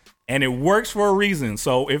right. And it works for a reason.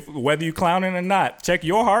 So if whether you clowning or not, check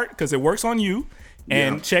your heart because it works on you,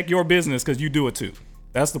 and check your business because you do it too.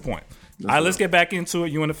 That's the point. All right, let's get back into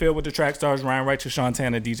it. You in the field with the track stars, Ryan Righteous,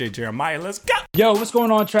 Shantana, DJ Jeremiah. Let's go. Yo, what's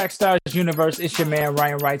going on, Track Stars Universe? It's your man,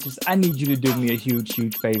 Ryan Righteous. I need you to do me a huge,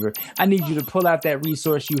 huge favor. I need you to pull out that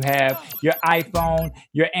resource you have, your iPhone,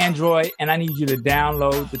 your Android, and I need you to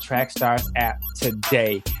download the Track Stars app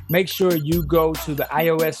today. Make sure you go to the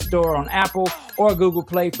iOS store on Apple or Google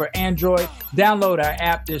Play for Android. Download our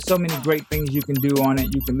app. There's so many great things you can do on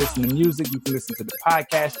it. You can listen to music. You can listen to the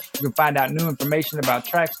podcast. You can find out new information about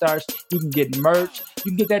Track Stars. You can get merch.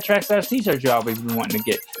 You can get that Track Stars t-shirt you always been wanting to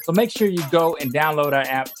get. So make sure you go and download our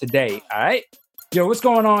app today. All right? Yo, what's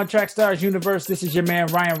going on, Track Stars Universe? This is your man,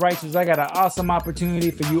 Ryan Righteous. I got an awesome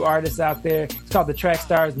opportunity for you artists out there. It's called the Track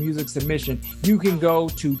Stars Music Submission. You can go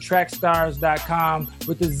to trackstars.com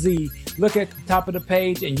with a Z. Look at the top of the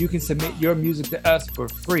page, and you can submit your music to us for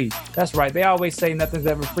free. That's right. They always say nothing's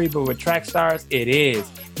ever free, but with Track Stars, it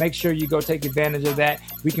is. Make sure you go take advantage of that.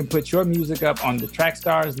 We can put your music up on the Track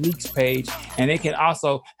Stars Leaks page, and it can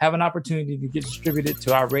also have an opportunity to get distributed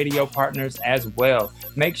to our radio partners as well.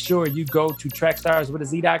 Make sure you go to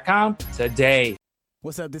trackstarswithaz.com today.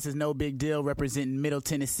 What's up? This is No Big Deal representing Middle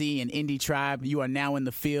Tennessee and Indie Tribe. You are now in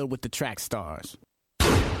the field with the Track Stars.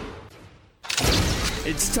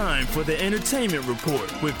 It's time for the Entertainment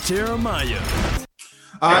Report with Jeremiah.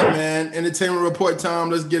 All right, man. Entertainment Report time.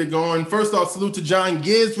 Let's get it going. First off, salute to John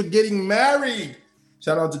Gibbs for getting married.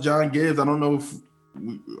 Shout out to John Gibbs. I don't know if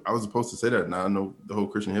I was supposed to say that. Now I know the whole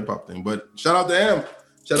Christian hip hop thing, but shout out to him.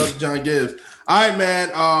 Shout out to John Gibbs. All right,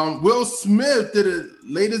 man. Will Smith did a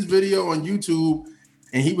latest video on YouTube,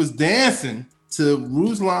 and he was dancing to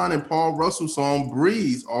Ruslan and Paul Russell's song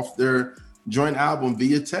 "Breeze" off their joint album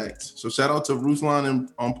via text. So shout out to Ruslan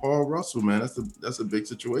and Paul Russell, man. That's a big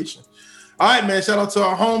situation. All right, man. Shout out to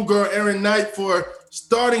our homegirl Erin Knight for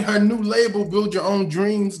starting her new label, Build Your Own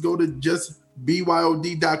Dreams. Go to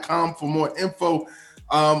justbyd.com for more info.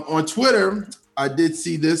 On Twitter, I did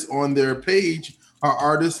see this on their page. Our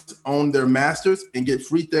artists own their masters and get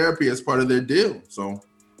free therapy as part of their deal. So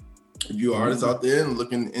if you're artists out there and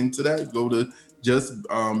looking into that, go to just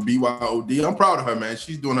BYOD. I'm proud of her, man.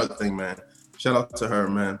 She's doing her thing, man. Shout out to her,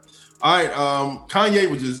 man. All right, Kanye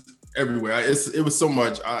was just everywhere. It was so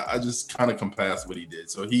much. I just kind of compassed what he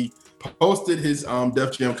did. So he posted his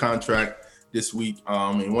Def Jam contract this week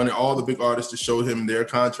and wanted all the big artists to show him their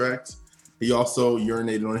contracts. He also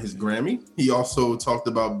urinated on his Grammy. He also talked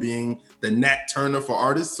about being the Nat Turner for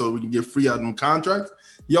artists so we can get free album contracts.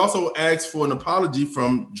 He also asked for an apology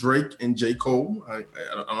from Drake and J. Cole. I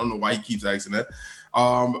don't know why he keeps asking that.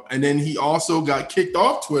 And then he also got kicked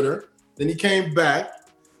off Twitter. Then he came back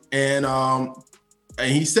and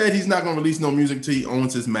he said he's not going to release no music until he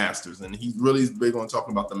owns his masters. And he really is big on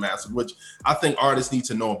talking about the masters, which I think artists need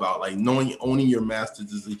to know about. Like owning your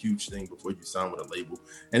masters is a huge thing before you sign with a label.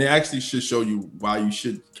 And it actually should show you why you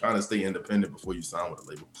should kind of stay independent before you sign with a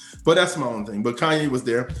label. But that's my own thing. But Kanye was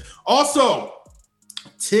there. Also,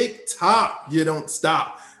 TikTok, you don't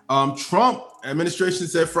stop. Trump administration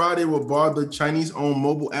said Friday will bar the Chinese-owned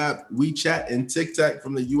mobile app WeChat and TikTok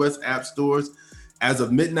from the U.S. app stores as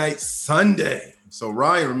of midnight Sunday. So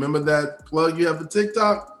Ryan, remember that plug you have for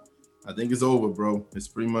TikTok? I think it's over, bro. It's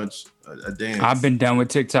pretty much a dance. I've been done with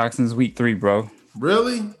TikTok since week 3, bro.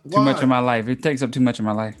 Really? Too much of my life. It takes up too much of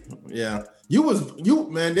my life. Yeah.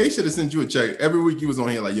 Man, they should have sent you a check. Every week you was on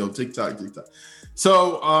here like, yo, TikTok.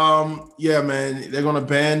 So, yeah, man, they're gonna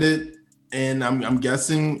ban it, and I'm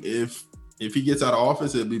guessing if he gets out of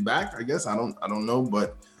office, it'll be back. I guess I don't know,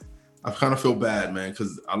 but I kind of feel bad, man,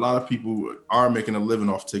 because a lot of people are making a living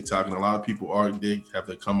off TikTok, and a lot of people they have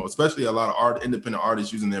to come up, especially a lot of independent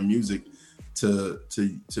artists using their music to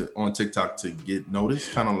on TikTok to get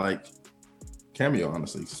noticed, kind of like Cameo,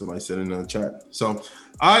 honestly. Somebody said in the chat. So,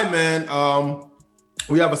 all right, man.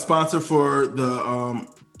 We have a sponsor for the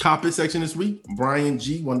Cop It section this week. Brian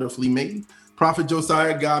G, Wonderfully Made. Prophet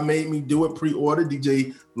Josiah, God Made Me Do It, pre-order.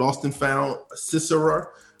 DJ Lost and Found, Cicera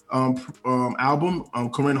album.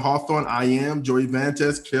 Corinne Hawthorne, I Am. Joey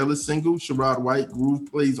Vantes, Careless single. Sherrod White,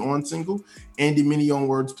 Groove Plays On single. Andy Minnie on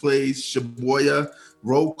Words Plays. Shaboya,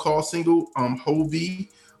 Roll Call single. Hovey,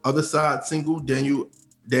 Other Side single.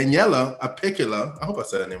 Daniela Apicula, I hope I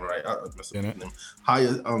said that name right. I messed up name.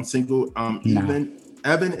 Higher single.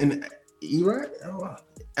 Evan and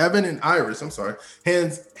Evan and Iris. I'm sorry.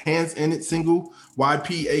 Hands in It single.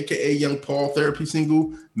 YP aka Young Paul Therapy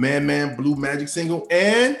single. Man Blue Magic single.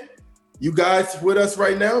 And you guys with us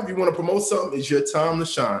right now. If you want to promote something, it's your time to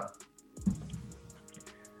shine.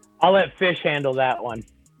 I'll let Fish handle that one.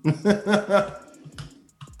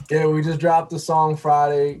 Yeah, we just dropped a song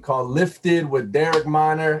Friday called Lifted with Derek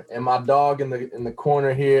Minor and my dog in the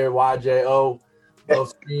corner here, YJO. Go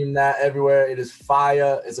stream that everywhere. It is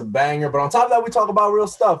fire. It's a banger. But on top of that, we talk about real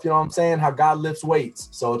stuff. You know what I'm saying? How God lifts weights.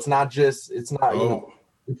 So you know,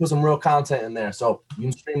 we put some real content in there. So you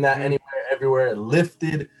can stream that anywhere, everywhere.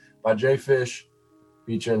 Lifted by J Fish,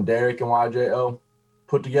 featuring Derek and YJO.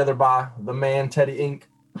 Put together by the man, Teddy Inc.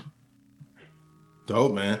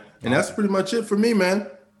 Dope, man. And that's pretty much it for me, man.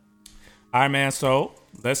 All right, man. So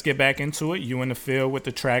let's get back into it. You in the field with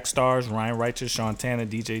the track stars, Ryan Righteous, Sean Tanner,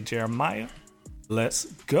 DJ Jeremiah. Let's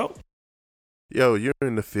go. Yo, you're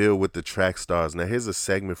in the field with the track stars. Now, here's a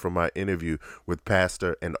segment from my interview with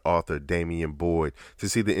pastor and author Damian Boyd. To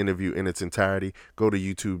see the interview in its entirety, go to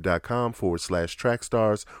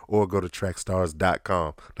youtube.com/trackstars or go to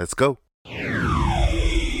trackstars.com. Let's go.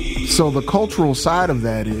 So the cultural side of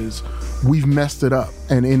that is we've messed it up.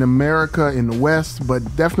 And in America, in the West, but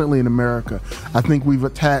definitely in America, I think we've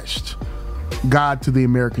attached God to the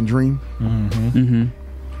American dream. Mm-hmm. Mm-hmm.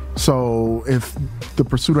 So if the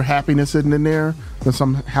pursuit of happiness isn't in there, then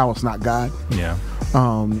somehow it's not God. Yeah.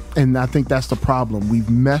 And I think that's the problem. We've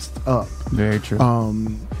messed up. Very true.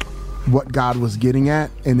 What God was getting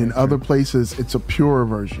at. And in other places, it's a purer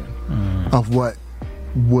version of what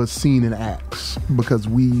was seen in Acts, because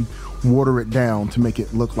we water it down to make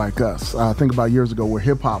it look like us. Think about years ago where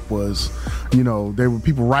hip hop was, there were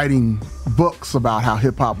people writing books about how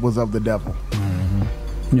hip hop was of the devil.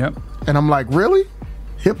 Mm-hmm. Yep. And I'm like, really?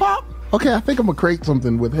 Hip hop? Okay, I think I'm gonna create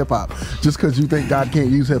something with hip hop just because you think God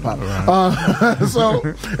can't use hip hop. Right.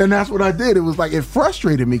 And that's what I did. It was like, it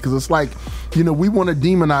frustrated me because it's like, we want to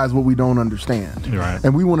demonize what we don't understand. Right.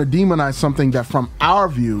 And we want to demonize something that from our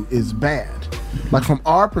view is bad. Like from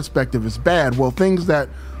our perspective is bad. Well, things that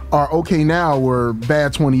are okay now were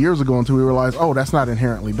bad 20 years ago until we realized, oh, that's not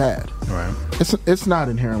inherently bad. Right. It's not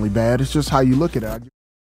inherently bad. It's just how you look at it.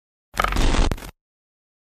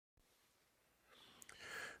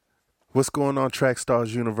 What's going on, Track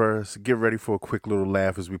Stars Universe? Get ready for a quick little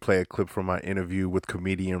laugh as we play a clip from my interview with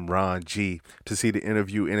comedian Ron G. To see the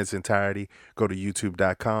interview in its entirety, go to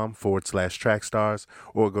youtube.com/trackstars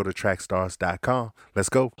or go to trackstars.com. Let's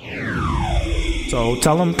go. So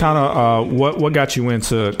tell them kind of what got you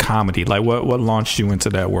into comedy? Like what launched you into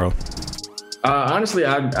that world? Honestly,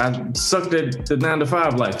 I sucked at the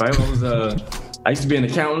 9-to-5 life. I used to be an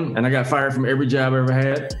accountant, and I got fired from every job I ever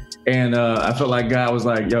had. And I felt like God was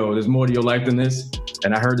like, yo, there's more to your life than this.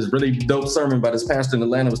 And I heard this really dope sermon by this pastor in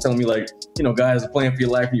Atlanta was telling me like, God has a plan for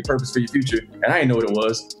your life and your purpose for your future. And I didn't know what it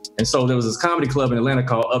was. And so there was this comedy club in Atlanta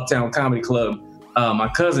called Uptown Comedy Club. My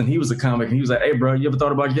cousin, he was a comic, and he was like, hey, bro, you ever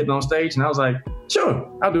thought about getting on stage? And I was like, sure,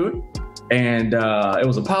 I'll do it. And it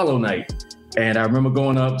was Apollo night. And I remember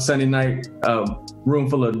going up Sunday night,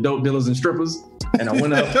 room full of dope dealers and strippers. And I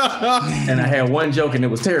went up and I had one joke and it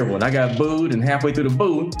was terrible. And I got booed, and halfway through the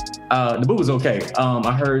boo was okay.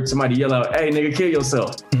 I heard somebody yell out, hey, nigga, kill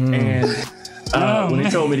yourself. And when they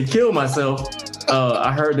told me to kill myself,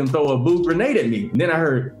 I heard them throw a boo grenade at me. And then I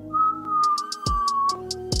heard,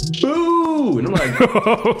 boo! And I'm like,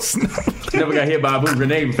 never got hit by a boo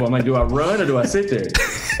grenade before. I'm like, do I run or do I sit there?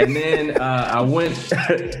 And then I went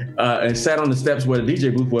and sat on the steps where the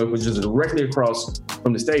DJ booth was, which is directly across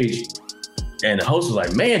from the stage. And the host was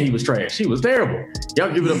like, man, he was trash. He was terrible.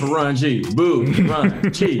 Y'all give it up for Ron G. Boo.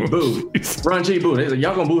 Ron G. Boo. Ron G. Boo. They said,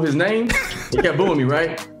 y'all gonna boo his name? He kept booing me,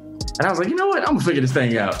 right? And I was like, you know what? I'm gonna figure this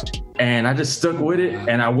thing out. And I just stuck with it.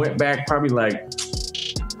 And I went back probably less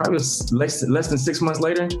than 6 months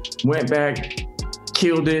later, went back,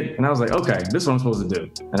 killed it. And I was like, okay, this is what I'm supposed to do.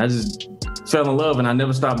 And I just fell in love and I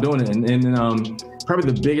never stopped doing it. And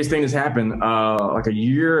probably the biggest thing that's happened, like a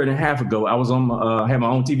year and a half ago, I was on, had my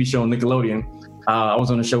own TV show on Nickelodeon. I was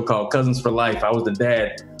on a show called Cousins for Life. I was the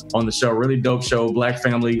dad on the show, really dope show, Black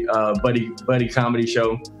family, buddy comedy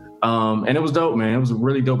show. And it was dope, man. It was a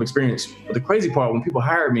really dope experience. But the crazy part, when people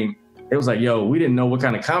hired me, it was like, yo, we didn't know what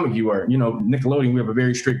kind of comic you were. You know, Nickelodeon, we have a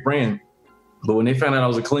very strict brand. But when they found out I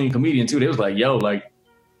was a clean comedian too, they was like, yo, like,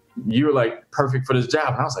 you're like perfect for this job.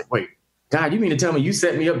 And I was like, wait, God, you mean to tell me you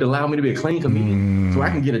set me up to allow me to be a clean comedian so I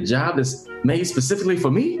can get a job that's made specifically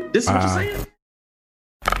for me? This is what you're saying?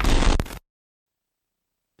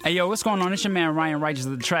 Hey, yo, what's going on? It's your man, Ryan Righteous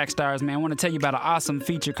of the Track Stars, man. I want to tell you about an awesome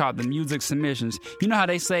feature called the Music Submissions. You know how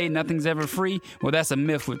they say nothing's ever free? Well, that's a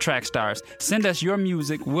myth with Track Stars. Send us your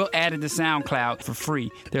music. We'll add it to SoundCloud for free.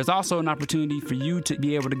 There's also an opportunity for you to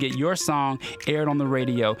be able to get your song aired on the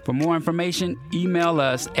radio. For more information, email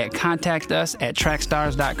us at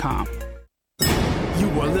contactus@trackstars.com. You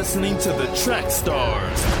are listening to the Track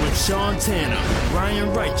Stars with Sean Tanner,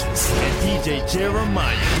 Ryan Righteous, and DJ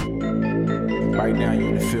Jeremiah. Right now, you're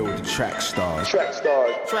in the field with the Track Stars. Track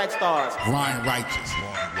Stars. Track Stars. Ryan Righteous.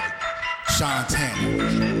 Sean Tanner.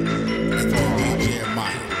 And DJ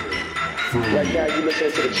Jeremiah. Right now, you're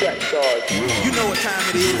listening to the Track Stars. You know what time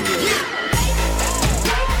it is.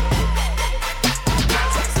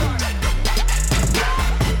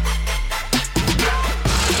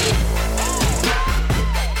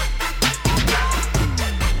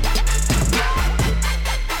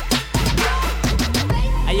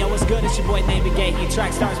 It's your boy Name Gay,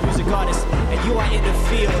 Track Stars music artist, and you are in the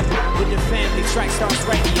field with the family Track Stars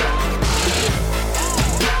Radio.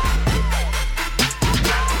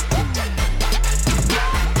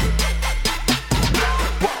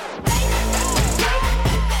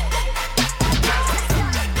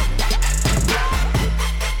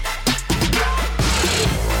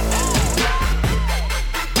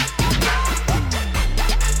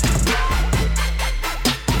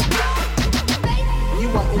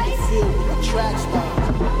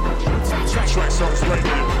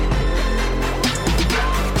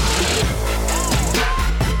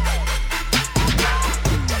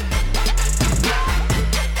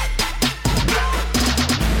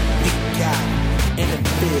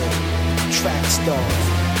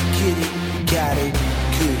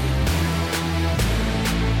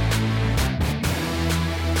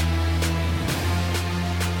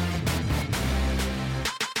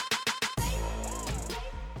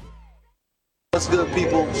 What's good,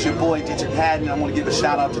 people? It's your boy DJ Haddon. I want to give a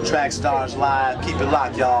shout out to Track Stars Live. Keep it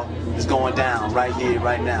locked, y'all. It's going down right here,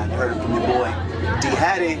 right now. You heard it from your boy D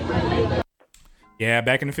Haddon. Yeah,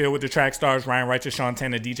 back in the field with the Track Stars, Ryan Righteous, Sean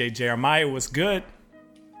Tanner, DJ Jeremiah. Was good.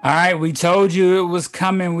 All right, we told you it was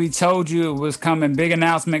coming. We told you it was coming. Big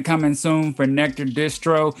announcement coming soon for Nectar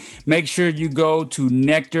Distro. Make sure you go to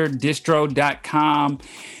nectardistro.com.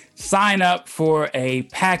 Sign up for a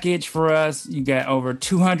package for us. You got over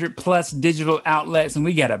 200 plus digital outlets, and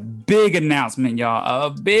we got a big announcement, y'all.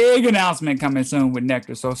 A big announcement coming soon with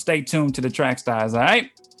Nectar. So stay tuned to the Track Stars, all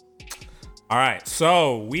right? All right,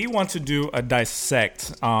 so we want to do a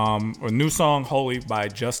dissect, a new song, Holy, by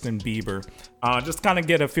Justin Bieber. Just kind of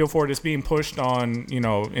get a feel for it. It's being pushed on,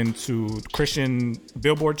 into Christian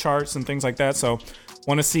Billboard charts and things like that. So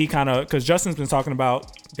want to see kind of, because Justin's been talking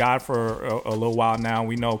about God for a little while now.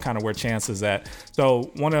 We know kind of where Chance is at.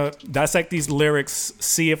 So want to dissect these lyrics,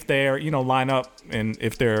 see if they're, line up and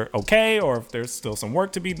if they're okay or if there's still some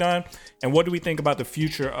work to be done. And what do we think about the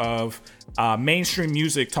future of mainstream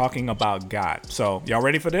music talking about God? So y'all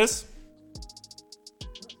ready for this?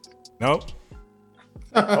 Nope.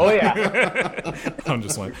 Oh, yeah. I'm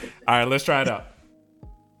just like, all right, let's try it out.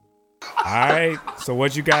 All right, so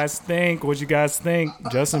what you guys think?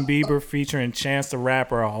 Justin Bieber featuring Chance the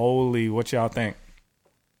Rapper, Holy. What y'all think?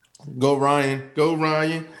 Go Ryan.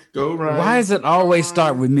 Why does it always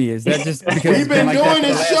start with me? Is that just because we've been doing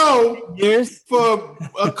this show years for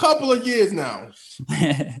a couple of years now?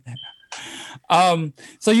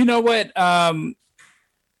 So you know what? I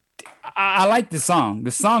like the song.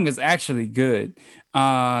 The song is actually good.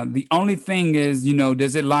 The only thing is,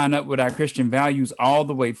 does it line up with our Christian values all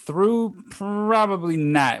the way through? Probably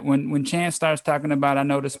not. When Chance starts talking about, I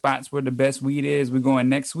know the spots where the best weed is, we're going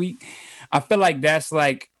next week. I feel like that's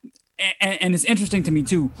like, and it's interesting to me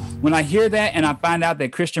too. When I hear that and I find out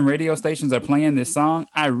that Christian radio stations are playing this song,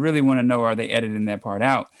 I really want to know, are they editing that part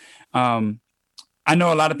out? I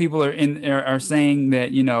know a lot of people are saying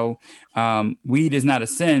that, weed is not a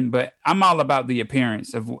sin, but I'm all about the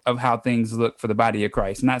appearance of how things look for the body of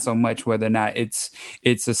Christ, not so much whether or not it's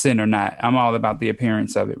a sin or not. I'm all about the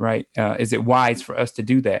appearance of it, right? Is it wise for us to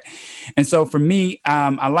do that? And so for me,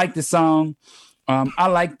 I like the song. I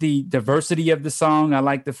like the diversity of the song. I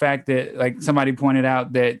like the fact that, like somebody pointed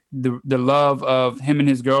out, that the love of him and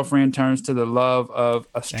his girlfriend turns to the love of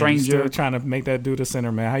a stranger. Still trying to make that dude a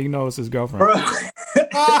sinner, man. How you know it's his girlfriend?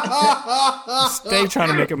 Stay trying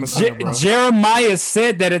to make him a sinner, bro. Jeremiah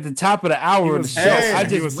said that at the top of the hour of the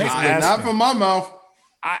show. Not from my mouth.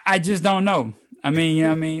 I just don't know. I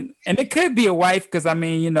mean, and it could be a wife because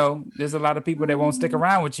there's a lot of people that won't stick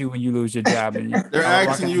around with you when you lose your job. And they're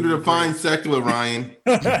asking you to define secular, Ryan.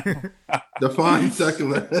 Define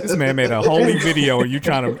secular. This man made a holy video, and you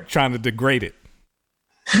trying to degrade it.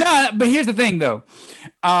 No, but here's the thing, though.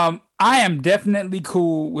 I am definitely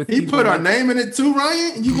cool with. He put our name in it too,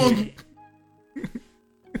 Ryan. You gonna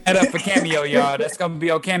head up for Cameo, y'all? That's gonna be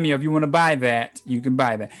on Cameo. If you want to buy that, you can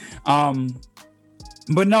buy that.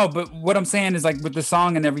 But what I'm saying is, like, with the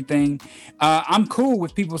song and everything, I'm cool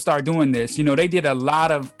with people start doing this. They did a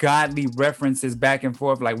lot of godly references back and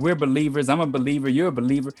forth. Like, we're believers. I'm a believer. You're a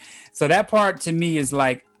believer. So that part to me is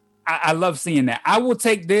like, I love seeing that. I will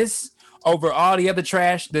take this over all the other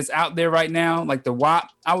trash that's out there right now, like the WAP.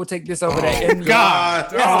 I would take this over that.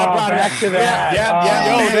 God. Back to that.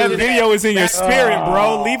 Yo, that video is in your spirit,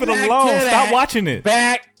 bro. Leave it alone. Stop watching it.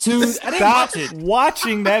 Stop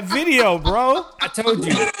watching that video, bro. I told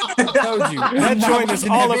you. That joint is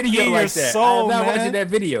all up in your soul, I'm not man. watching that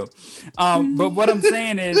video. But what I'm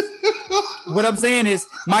saying is,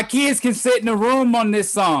 my kids can sit in a room on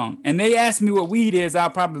this song, and they ask me what weed is.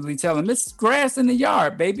 I'll probably tell them it's grass in the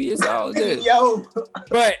yard, baby. It's all good. Yo,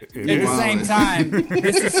 but at the same time,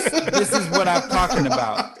 this is what I'm talking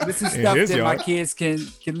about. This is stuff that my kids can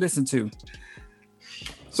listen to.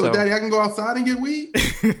 So, Daddy, I can go outside and get weed?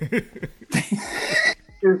 It's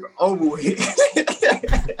over with.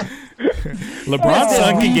 LeBron's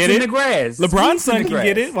son can get it. LeBron's son can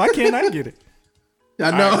get it. Why can't I get it?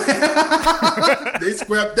 I know. They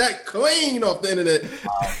scrapped that clean off the internet.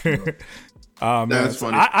 That's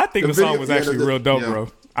funny. I think the song was actually real dope, bro.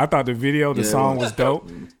 I thought the video, the song was dope.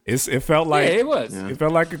 It felt like it was. It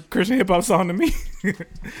felt like a Christian hip hop song to me.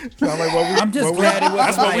 I'm just glad it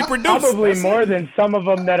was. That's what we produced. Probably more than some of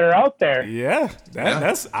them that are out there. Yeah,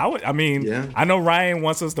 that's. I know Ryan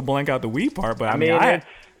wants us to blank out the weed part, but I mean,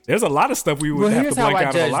 there's a lot of stuff we would have to blank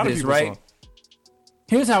out of a lot of people's songs.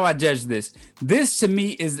 Here's how I judge this. This to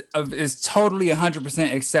me is totally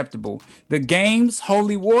 100% acceptable. The Game's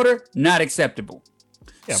Holy Water, not acceptable.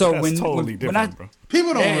 Yeah, so that's totally different, bro.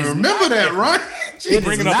 People don't even remember that, right? You're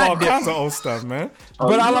bringing up all kinds of old stuff, man.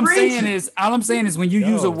 But all I'm saying is, when you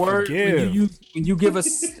use a word, when you give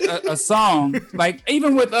us a song, like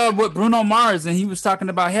even with Bruno Mars, and he was talking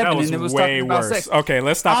about heaven, and it was talking about sex. Okay,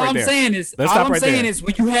 let's stop right there. All I'm saying is,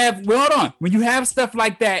 when you have, when you have stuff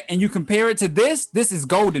like that, and you compare it to this is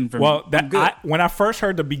golden for me. Well, when I first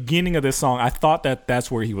heard the beginning of this song, I thought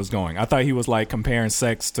that's where he was going. I thought he was like comparing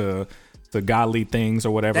sex to the godly things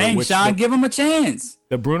or whatever. Dang, Sean, give him a chance.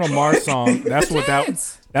 The Bruno Mars song, that's what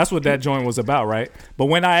that joint was about, right? But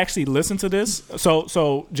when I actually listened to this,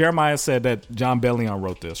 so Jeremiah said that John Bellion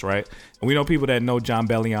wrote this, right? And we know people that know John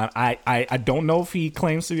Bellion. I don't know if he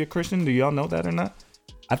claims to be a Christian. Do y'all know that or not?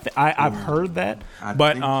 I've heard that,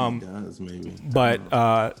 but think he does, maybe.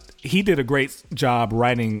 But he did a great job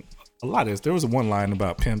writing a lot of this. There was one line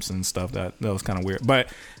about pimps and stuff that was kind of weird, but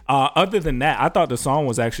other than that, I thought the song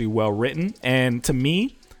was actually well written. And to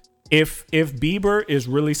me, if Bieber is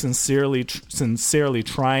really sincerely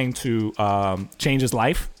trying to change his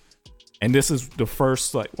life, and this is the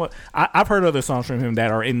first, like, what I've heard other songs from him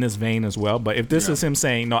that are in this vein as well. But if this is him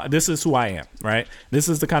saying, no, this is who I am, right? This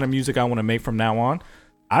is the kind of music I want to make from now on.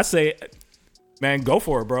 I say, man, go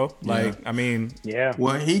for it, bro. Like, I mean,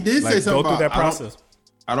 Well, he did say something go through about that process.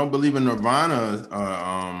 I don't believe in Nirvana.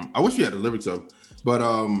 I wish we had the lyrics of, but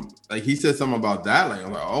like he said something about that. Like,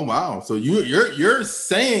 I'm like, oh wow. So you're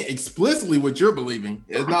saying explicitly what you're believing.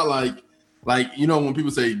 It's not like when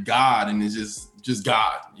people say God and it's just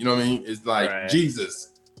God. You know what I mean? It's like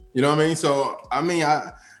Jesus. You know what I mean? So I mean,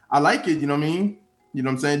 I like it. You know what I mean? You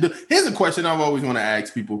know what I'm saying? Here's a question I've always want to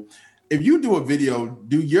ask people. If you do a video,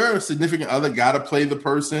 do your significant other gotta play the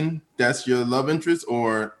person that's your love interest,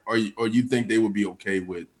 or you think they would be okay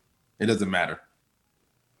with it? Doesn't matter.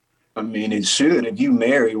 I mean, it should. If you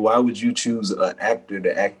marry, why would you choose an actor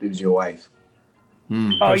to act as your wife?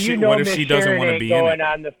 Oh, What Miss if she doesn't Sharon want to ain't be in going it?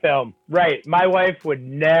 on the film, right? My wife would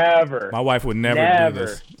never. My wife would never do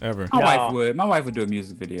this ever. My wife would. My wife would do a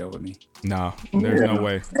music video with me. No, there's no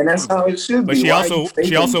way. And that's how it should But be. she Why are you also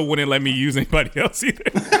faking- wouldn't let me use anybody else either.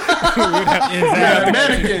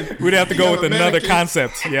 Mannequin. We'd have to go You with have a another mannequin.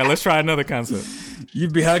 concept. Yeah, let's try another concept.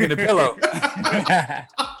 You'd be hugging the pillow.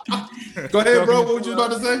 Go ahead, bro. What were you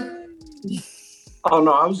about to say? Oh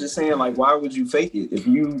no, I was just saying, like, why would you fake it if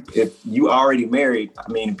you already married?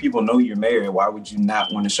 I mean, people know you're married. Why would you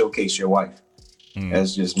not want to showcase your wife?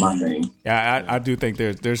 That's just my thing. Yeah, I do think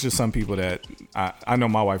there's just some people that I know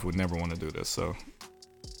my wife would never want to do this. So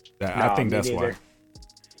I think that's why.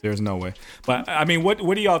 There's no way. But I mean, what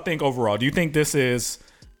do y'all think overall? Do you think this is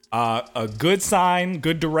a good sign,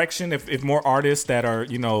 good direction? If more artists that are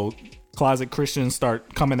closet Christians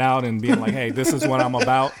start coming out and being like, hey, this is what I'm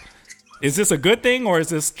about. Is this a good thing, or is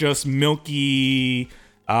this just milky,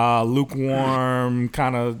 lukewarm,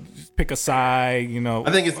 kind of pick a side?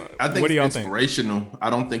 I think it's what do y'all inspirational. Think?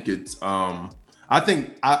 I don't think it's. I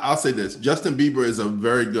think I'll say this: Justin Bieber is a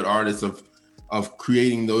very good artist of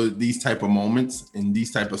creating these type of moments and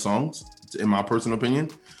these type of songs. In my personal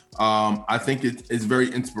opinion, I think it's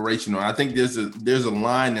very inspirational. I think there's a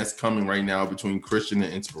line that's coming right now between Christian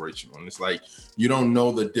and inspirational, and it's like you don't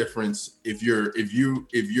know the difference if you're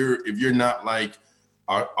not like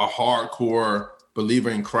a hardcore believer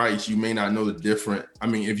in Christ. You may not know the difference. I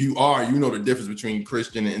mean, if you are, you know the difference between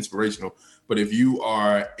Christian and inspirational. But if you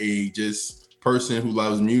are a just person who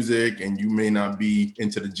loves music and you may not be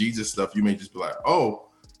into the Jesus stuff, you may just be like, oh,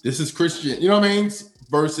 this is Christian. You know what I mean?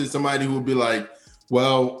 Versus somebody who would be like,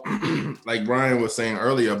 well, like Brian was saying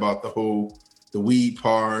earlier about the weed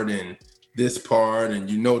part and this part, and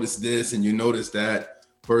you notice this and you notice that,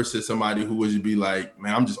 versus somebody who would be like,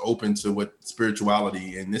 man, I'm just open to what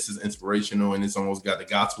spirituality, and this is inspirational, and it's almost got the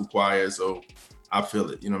gospel choir, so I feel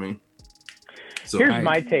it. You know what I mean? So Here's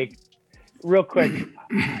my take, real quick.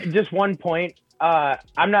 Just one point.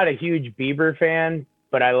 I'm not a huge Bieber fan,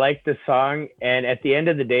 but I like the song, and at the end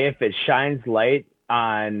of the day, if it shines light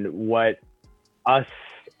on what us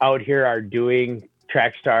out here are doing,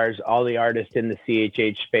 track stars, all the artists in the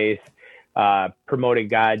CHH space, promoting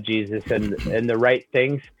God, Jesus, and the right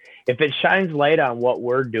things. If it shines light on what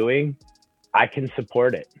we're doing, I can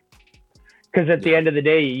support it. Because at the end of the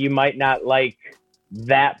day, you might not like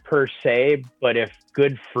that per se, but if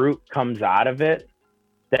good fruit comes out of it,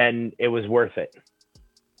 then it was worth it.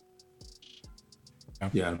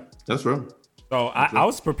 Yeah, that's real. So I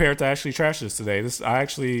was prepared to actually trash this today.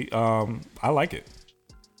 I like it.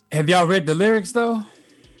 Have y'all read the lyrics though?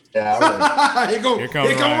 Yeah. Here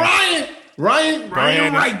comes Ryan. Ryan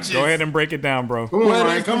Righteous. Go ahead and break it down, bro. Come on,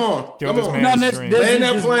 Ryan. Come on. Kill this man's dreams. Lay in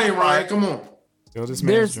that flame, Ryan. Come on. Kill this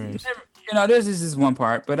man's dreams. There's just one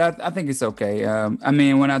part, but I think it's okay. I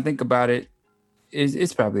mean, when I think about it,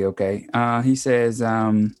 it's probably okay. He says,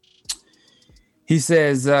 what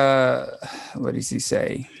does he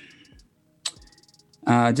say?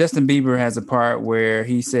 Justin Bieber has a part where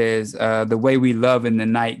he says, the way we love in the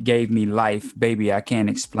night gave me life, baby. I can't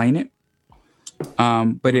explain it.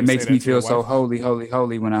 But it makes me feel so holy, holy,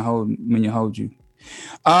 holy when you hold you.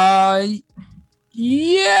 I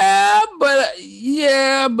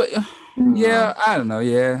don't know.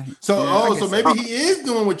 Yeah. So maybe he is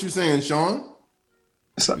doing what you're saying, Sean.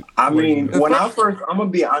 So, I mean, I'm gonna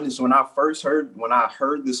be honest. When I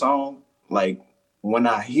heard the song, like when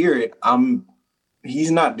I hear it,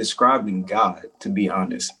 he's not describing God, to be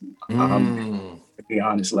honest. To be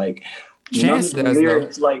honest, like Chance does,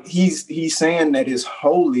 lyrics, like he's saying that it's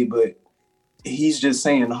holy, but he's just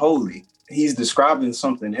saying holy. He's describing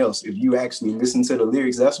something else. If you actually listen to the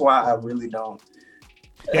lyrics, that's why I really don't.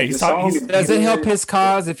 Yeah, does it help his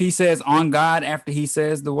cause if he says on God after he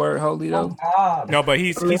says the word holy though? No, but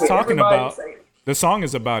he's talking about the song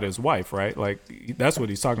is about his wife, right? Like that's what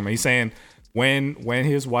he's talking about. He's saying when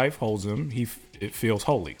his wife holds him, it feels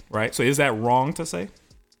holy, right? So is that wrong to say?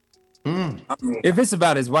 If it's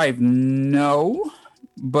about his wife, no,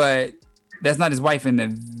 but that's not his wife in the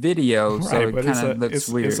video, so it kind of looks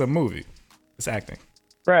weird. It's a movie. It's acting.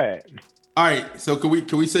 Right. All right. So can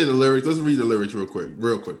we say the lyrics? Let's read the lyrics real quick.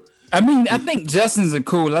 I mean, I think Justin's are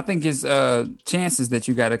cool. I think it's chances that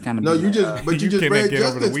you got to kind of. No, you just read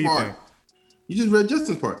Justin's part. You just read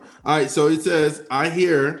Justin's part. All right. So it says, I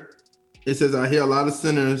hear a lot of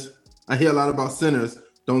sinners. I hear a lot about sinners.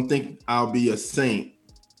 Don't think I'll be a saint.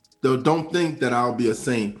 Don't think that I'll be a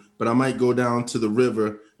saint, but I might go down to the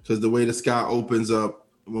river because the way the sky opens up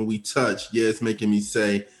when we touch, yeah, it's making me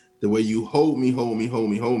say, the way you hold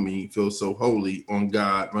me, feels so holy on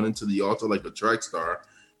God. Running to the altar like a track star.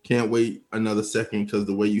 Can't wait another second because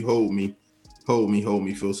the way you hold me hold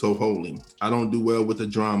me, feel so holy. I don't do well with the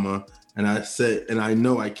drama, and I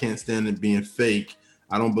know I can't stand it being fake.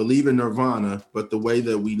 I don't believe in nirvana, but the way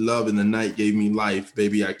that we love in the night gave me life,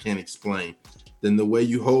 baby, I can't explain. Then the way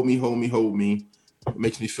you hold me, it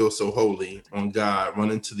makes me feel so holy. On God,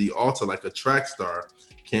 running to the altar like a track star.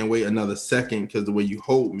 Can't wait another second because the way you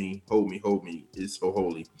hold me is so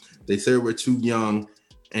holy. They say we're too young,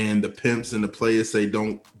 and the pimps and the players say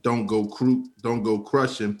don't go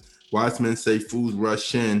crushing. Wise men say fools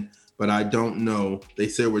rush in, but I don't know. They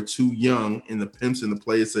say we're too young, and the pimps and the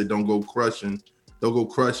players say don't go crushing. Don't go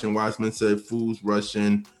crushing. Wise men say fools rush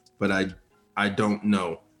in, but I don't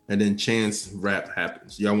know. And then Chance rap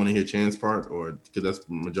happens. Y'all want to hear Chance part, or because that's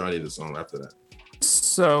the majority of the song after that?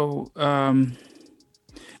 So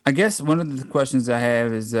I guess one of the questions I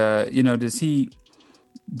have is,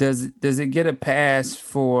 does it get a pass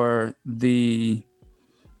for the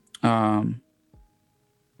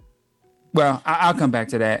well, I'll come back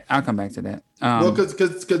to that. Well,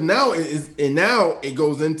 because now it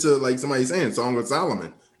goes into like somebody saying Song of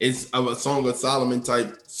Solomon. It's a Song of Solomon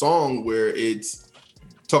type song where it's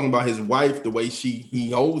talking about his wife, the way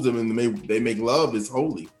he holds him and they make love is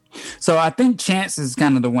holy. So I think Chance is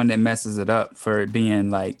kind of the one that messes it up for it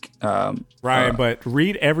being like Ryan, but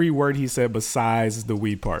read every word he said besides the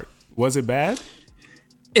we part. Was it bad?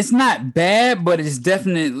 It's not bad, but it's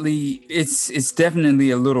definitely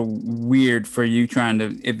a little weird for you trying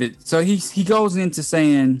to So he goes into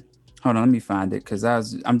saying, hold on, let me find it because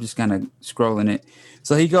I'm just kind of scrolling it.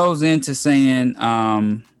 So he goes into saying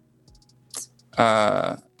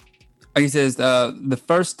he says, the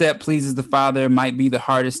first step pleases the Father might be the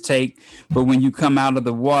hardest take, but when you come out of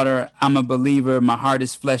the water, I'm a believer. My heart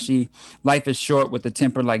is fleshy. Life is short with a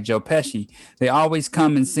temper like Joe Pesci. They always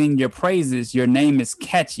come and sing your praises. Your name is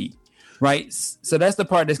catchy, right? So that's the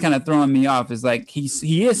part that's kind of throwing me off. Is like he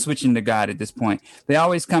is switching to God at this point. They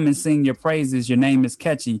always come and sing your praises. Your name is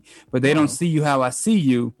catchy, but they don't see you how I see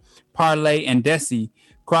you. Parlay and Desi,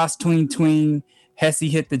 cross tween,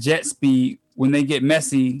 Hesse hit the jet speed. When they get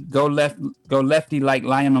messy, go lefty like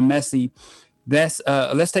Lionel Messi. That's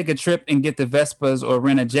let's take a trip and get the Vespas or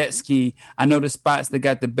rent a jet ski. I know the spots that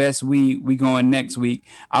got the best weed. We going next week.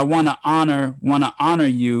 I wanna honor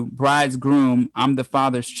you, bride's groom. I'm the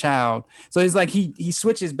father's child. So it's like he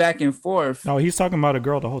switches back and forth. No, he's talking about a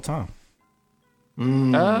girl the whole time.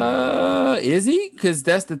 Is he? Because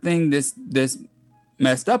that's the thing that's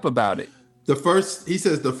messed up about it. He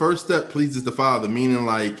says the first step pleases the Father, meaning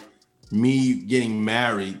like me getting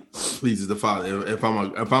married pleases the Father. If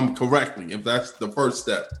I'm correctly, if that's the first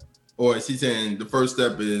step, or is he saying the first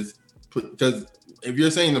step is because if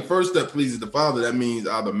you're saying the first step pleases the Father, that means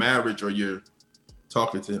either marriage or you're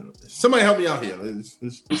talking to him. Somebody help me out here.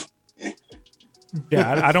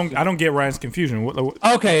 Yeah, I don't get Ryan's confusion.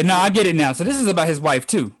 Okay, no, I get it now. So this is about his wife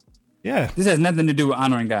too. Yeah, this has nothing to do with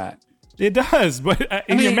honoring God. It does, but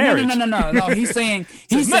in your marriage, no. He's saying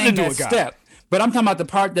that step. But I'm talking about the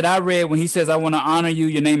part that I read when he says, I want to honor you,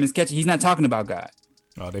 your name is catchy. He's not talking about God.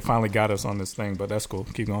 Oh, they finally got us on this thing, but that's cool.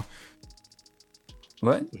 Keep going.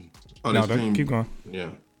 What? Oh, no, keep going.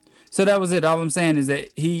 Yeah. So that was it. All I'm saying is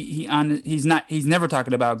that he's never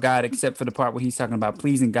talking about God except for the part where he's talking about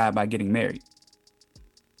pleasing God by getting married.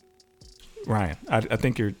 Ryan, I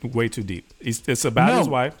think you're way too deep. It's about his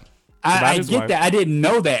wife. I get that. I didn't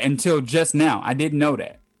know that until just now. I didn't know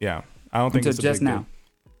that. Yeah. I don't think until it's a just big now. Deal.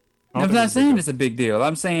 I'm not saying it's a big deal.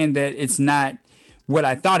 I'm saying that it's not what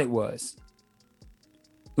I thought it was.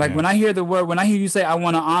 Like when I hear you say, I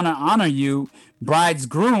want to honor you, bride's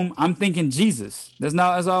groom, I'm thinking Jesus. That's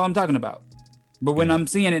all I'm talking about. But when I'm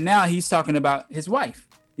seeing it now, he's talking about his wife.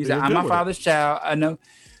 He's like, I'm my father's child. I know.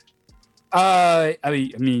 I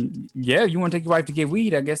mean, yeah, you want to take your wife to get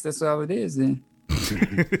weed. I guess that's all it is then.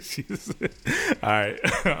 All right.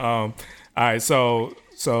 All right. So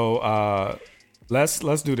let's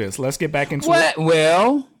do this. Let's get back into it.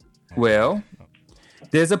 Well,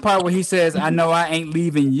 there's a part where he says, I know I ain't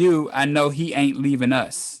leaving you. I know he ain't leaving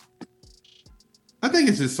us. I think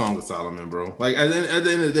it's just Song of Solomon, bro. Like at the end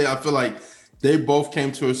of the day, I feel like they both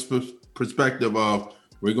came to a perspective of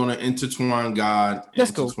we're going to intertwine God,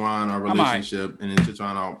 intertwine our relationship, and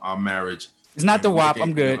intertwine our marriage. It's not the WAP.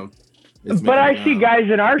 I'm good. But I see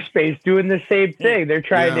guys in our space doing the same thing. They're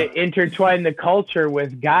trying to intertwine the culture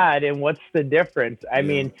with God. And what's the difference? I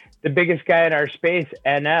mean, the biggest guy in our space,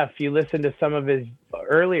 NF, you listen to some of his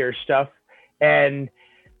earlier stuff, and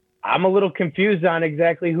I'm a little confused on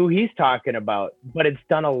exactly who he's talking about, but it's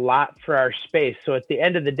done a lot for our space. So at the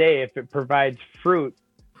end of the day, if it provides fruit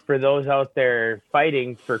for those out there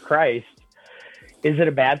fighting for Christ, is it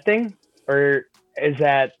a bad thing? Or is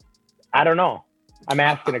that, I don't know. I'm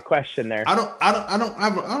asking a question there. I don't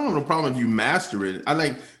have a problem if you master it.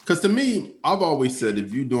 Because to me, I've always said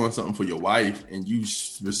if you're doing something for your wife and you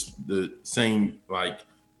the same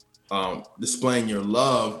displaying your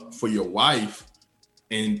love for your wife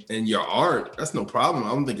and your art, that's no problem. I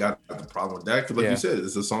don't think I have a problem with that. Because like you said,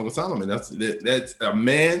 it's a Song of Solomon. That's a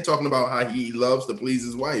man talking about how he loves to please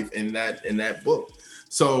his wife in that book.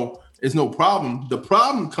 So it's no problem. The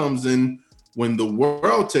problem comes in when the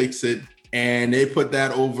world takes it and they put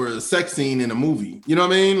that over a sex scene in a movie. You know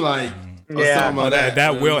what I mean? Like,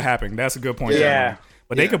 that will happen. That's a good point. Yeah.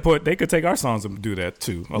 But they could take our songs and do that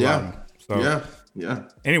too. Yeah.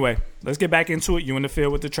 Anyway, let's get back into it. You in the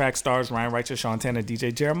field with the track stars, Ryan Righteous, Sean Tanner,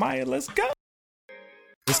 DJ Jeremiah. Let's go.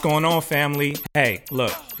 What's going on, family? Hey,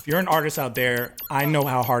 look, if you're an artist out there, I know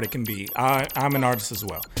how hard it can be. I'm an artist as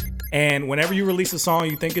well. And whenever you release a song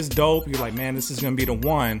you think is dope, you're like, man, this is going to be the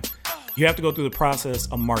one. You have to go through the process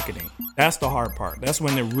of marketing. That's the hard part. That's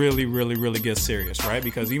when it really, really, really gets serious, right?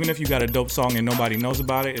 Because even if you got a dope song and nobody knows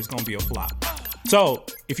about it, it's going to be a flop. So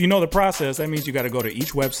if you know the process, that means you got to go to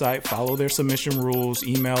each website, follow their submission rules,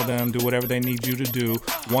 email them, do whatever they need you to do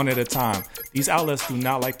one at a time. These outlets do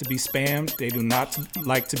not like to be spammed. They do not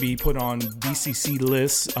like to be put on BCC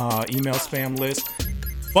lists, email spam lists.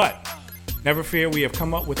 But never fear, we have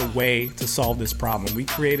come up with a way to solve this problem. We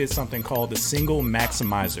created something called the Single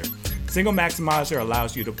Maximizer. Single Maximizer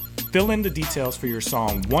allows you to fill in the details for your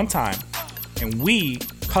song one time, and we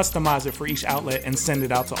customize it for each outlet and send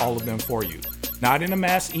it out to all of them for you. Not in a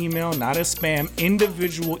mass email, not as spam,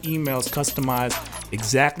 individual emails customized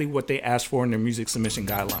exactly what they asked for in their music submission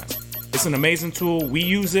guidelines. It's an amazing tool. We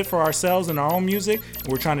use it for ourselves in our own music, and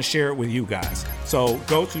we're trying to share it with you guys. So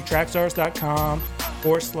go to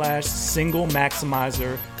trackstars.com/single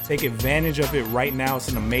maximizer. Take advantage of it right now. It's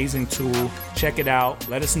an amazing tool. Check it out.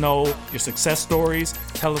 Let us know your success stories.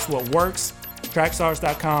 Tell us what works.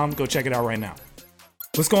 Trackstars.com. Go check it out right now.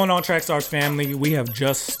 What's going on, Trackstars family? We have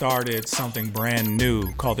just started something brand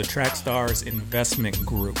new called the Trackstars Investment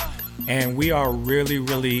Group. And we are really,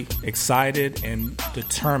 really excited and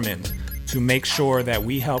determined to make sure that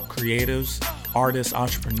we help creatives, artists,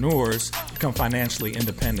 entrepreneurs become financially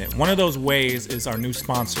independent. One of those ways is our new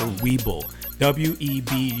sponsor, Webull.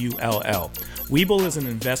 Webull. Webull is an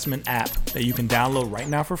investment app that you can download right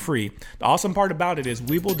now for free. The awesome part about it is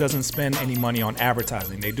Webull doesn't spend any money on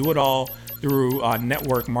advertising. They do it all through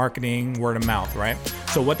network marketing, word of mouth, right?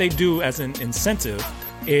 So what they do as an incentive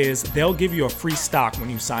is they'll give you a free stock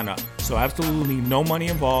when you sign up. So absolutely no money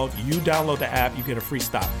involved. You download the app, you get a free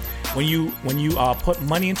stock. When you put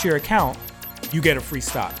money into your account, you get a free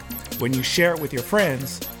stock. When you share it with your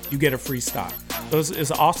friends, you get a free stock. So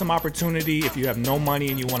it's an awesome opportunity if you have no money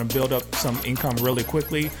and you want to build up some income really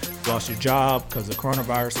quickly, lost your job because of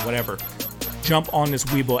coronavirus or whatever. Jump on this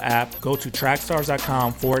Webull app, go to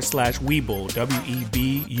trackstars.com/Webull,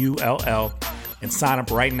 Webull, and sign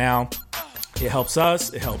up right now. It helps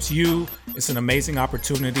us, it helps you. It's an amazing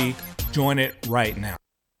opportunity. Join it right now.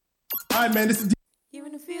 All right, man, this is You're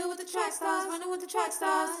in the field with the track stars, running with the track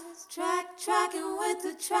stars, tracking with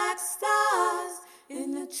the track stars,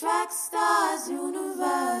 in the track stars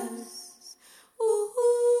universe. Ooh,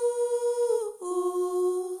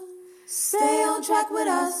 stay on track with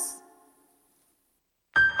us.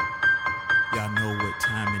 Y'all know what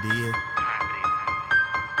time it is.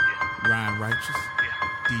 Ryan Righteous,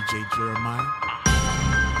 DJ Jeremiah,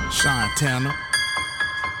 Sean Tanner.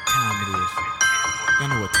 Time it is. Y'all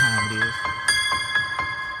know what time it is.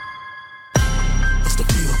 It's the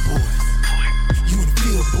field, boys. You in the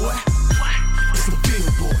field, boy. It's the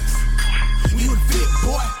field, boys. You in the field,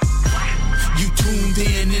 boy. You tuned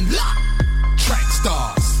in and locked. Track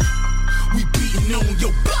stars. We beating on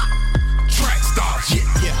your block. Track stars,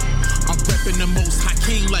 yeah. I'm repping the most high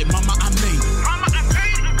king like mama, I made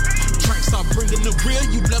it. Track star bringing the real,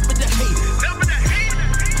 you love it to hate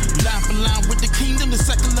it. Line for line with the kingdom, the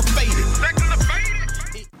secular faded.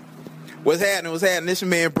 What's happening? This your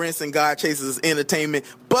man Brinson, God Chasers Entertainment.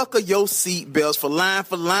 Buckle your seatbelts for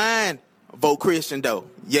line. Vote Christian though.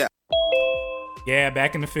 Yeah. Yeah,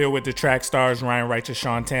 back in the field with the track stars, Ryan Righteous,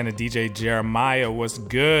 Sean Tanner, DJ Jeremiah. What's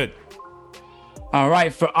good? All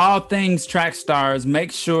right, for all things Track Stars,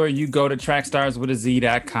 make sure you go to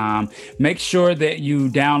trackstarswithaz.com. Make sure that you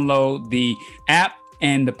download the app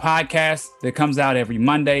and the podcast that comes out every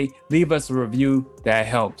Monday. Leave us a review. That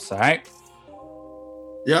helps, all right?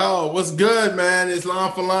 Yo, what's good, man? It's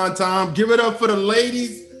line for line time. Give it up for the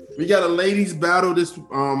ladies. We got a ladies battle this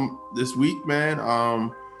week, man.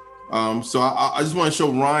 So I just want to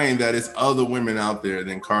show Ryan that it's other women out there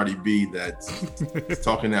than Cardi B that's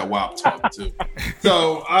talking that WAP talk too.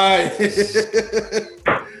 So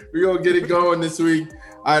We're gonna get it going this week.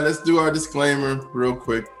 All right, let's do our disclaimer real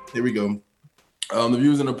quick. Here we go. The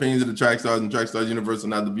views and opinions of the Track Stars and Track Stars Universe are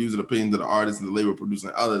not the views and opinions of the artists and the label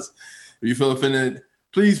producing others. If you feel offended,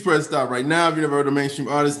 please press stop right now. If you never heard of mainstream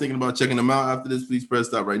artists thinking about checking them out after this, please press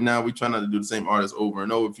stop right now. We try not to do the same artists over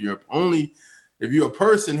and over. If you're a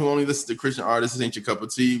person who only listens to Christian artists, this ain't your cup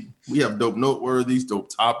of tea. We have dope noteworthies, dope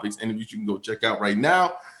topics, interviews you can go check out right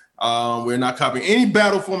now. We're not copying any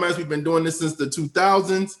battle formats. We've been doing this since the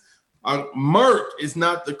 2000s. Merc is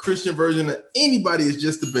not the Christian version of anybody. It's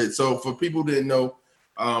just a bit. So for people who didn't know,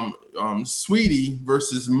 Sweetie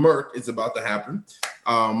versus Merc is about to happen.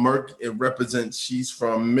 Merc, it represents, she's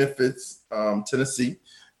from Memphis, Tennessee,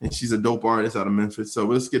 and she's a dope artist out of Memphis. So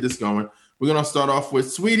let's get this going. We're going to start off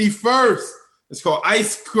with Sweetie first. It's called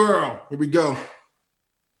Ice Girl. Here we go.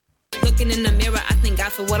 Looking in the mirror, I thank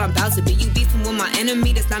God for what I'm about to be. You beefing with my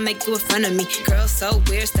enemy, does not make you a friend of me. Girl, so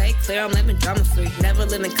weird, stay clear, I'm living drama free. Never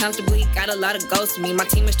living comfortably, got a lot of goals for me. My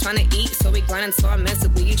team is trying to eat, so we grinding so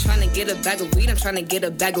immensely. You trying to get a bag of weed, I'm trying to get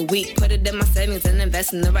a bag of wheat. Put it in my savings and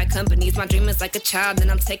invest in the right companies. My dream is like a child, and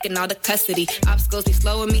I'm taking all the custody. Obstacles be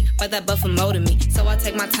slowing me, but that buffer molding me. So I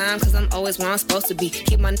take my time, cause I'm always where I'm supposed to be.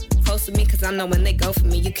 Keep my close to me, cause I know when they go for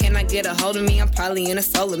me. You cannot get a hold of me, I'm probably in a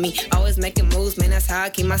soul of me. Always making moves, man, that's how I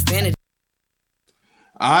keep my sanity.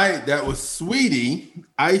 All right, that was Sweetie,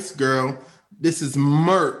 Ice Girl. This is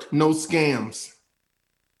Merc, No Scams.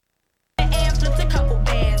 And flipped a couple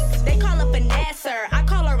bands. They call her finesser, I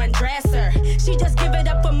call her undresser. She just give it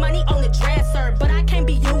up for money on the dresser. But I can't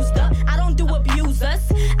be used up, I don't do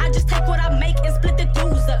abusers. I just take what I make and split the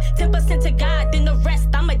dues up. 10% to God, then the rest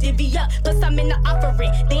I'ma divvy up. Plus I'm in the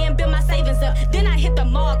offering, then build my savings up. Then I hit the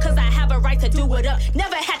mall cause I have a right to do it up.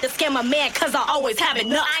 Never had to scam a man cause I always have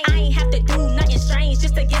enough. I ain't have to do nothing strange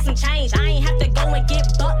just to get some change. I ain't have to go and get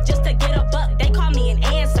buck just to get a buck. They call me an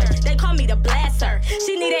answer, they call me the blaster.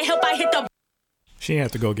 She needed help, I hit the. She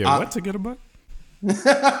had to go get what to get a buck? Which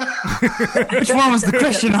one was the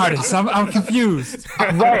Christian artist? I'm confused.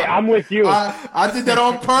 Right, I'm with you. I did that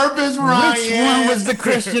on purpose, Ryan. Which one was the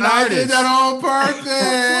Christian artist? I did that on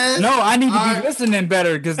purpose. No, I need to be listening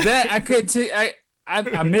better because that I could.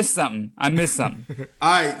 I missed something. I missed something.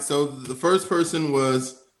 All right, so the first person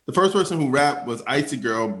who rapped was Icy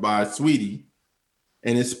Girl by Sweetie,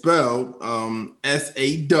 and it's spelled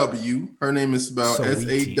S-A-W. Her name is spelled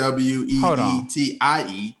S-A-W-E-E-T-I-E.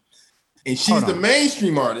 And she's the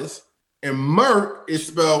mainstream artist, and Merc is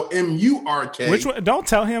spelled M-U-R-K. Which one? Don't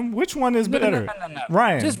tell him which one is better. No.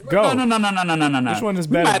 Ryan, Just, go. No. Which one is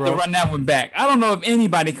We better, might have bro? to run that one back. I don't know if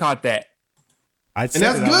anybody caught that. And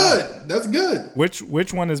that's good. That's good.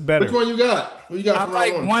 Which one is better? Which one you got? What you got? I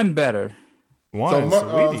like one better. One, So,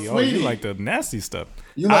 Sweetie. Oh, Sweetie. you like the nasty stuff.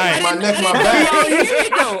 You like my neck, my back.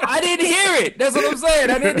 I didn't hear it. That's what I'm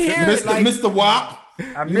saying. I didn't hear it. Like, Mr. Wop.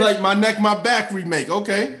 You like my neck, my back remake.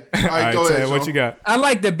 Okay. All right, go ahead. Ted, what you got? I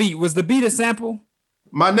like the beat. Was the beat a sample?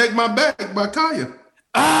 My neck, my back by Kaya.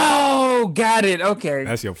 Oh, got it. Okay.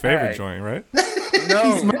 That's your favorite joint, right?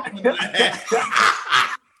 No.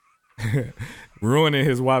 Ruining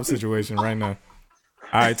his WAP situation right now.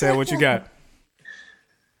 All right, Ted, what you got?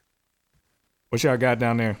 What y'all got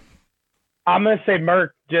down there? I'm going to say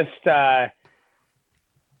Merc. Just the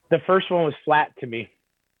first one was flat to me.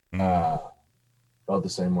 Felt the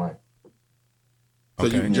same way. So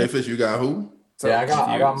you, J-Fish, you got who? Yeah, I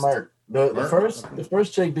got Merc. The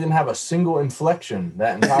first chick didn't have a single inflection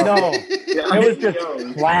that entire. No, it was just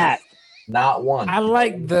flat. Not one. I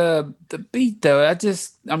like the beat though.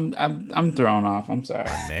 I'm thrown off. I'm sorry.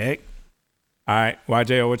 Nick. All right,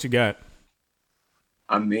 YJO, what you got?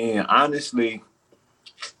 I mean, honestly,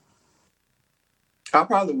 I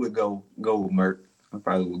probably would go with Merc. All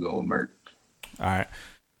right.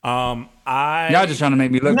 Y'all just trying to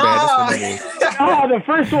make me look bad. That's what it is. No, the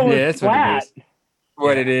first one was flat.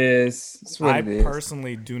 What it is. That's what it is. I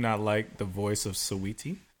personally do not like the voice of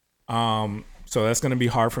Saweetie. So that's going to be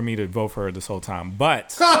hard for me to vote for her this whole time.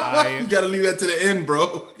 But you got to leave that to the end,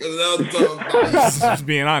 bro. Just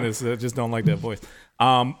being honest, I just don't like that voice.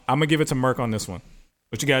 I'm going to give it to Merc on this one.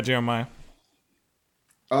 What you got, Jeremiah?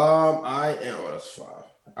 That's 5.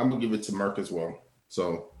 I'm going to give it to Merc as well.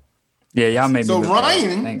 So yeah, y'all made me. So look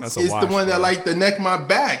Ryan bad. is the one that like the neck, my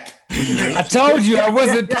back. I told you I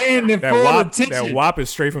wasn't paying the full attention. That WAP is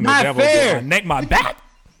straight from the Not devil. fair. My neck, my back.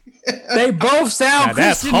 They both sound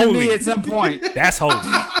that's Christian to holy. me at some point. That's holy.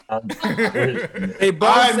 They both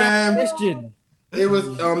All right, sound man. Christian. It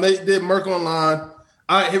was they did Merc online.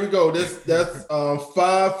 All right, here we go. That's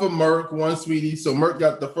 5 for Merc, 1 Sweetie. So Merc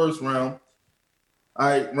got the first round. All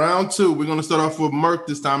right, round 2. We're gonna start off with Merc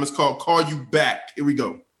this time. It's called "Call You Back." Here we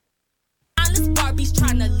go. I mindless Barbies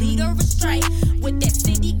trying to lead her astray. With that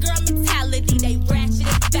city girl mentality, they ratchet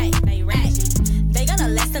and fake. They ratchet. They got a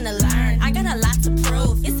lesson to learn. I got a lot to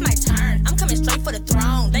prove. It's my turn. I'm coming straight for the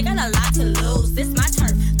throne. They got a lot to lose. This my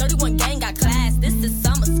turn. 31 gang got class. This is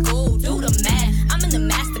summer school. Do the math. I'm in the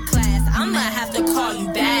master class. I'ma have to call you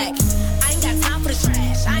back. I ain't got time for the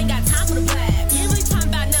trash. I ain't got time for the black. You ain't really talking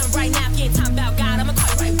about nothing right now. If you ain't talking about God, I'ma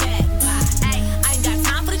call you right back. Ay, I ain't got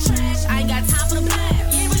time for the trash. I ain't got time for the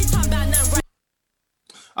black. You ain't really talking about nothing right.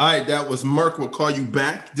 All right, that was Merc will call you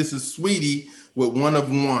back. This is Sweetie with One of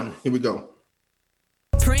One. Here we go.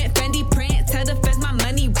 Print, Fendi print, tell the feds my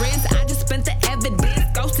money rents. I just spent the evidence,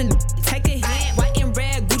 ghosting, take a hit. White and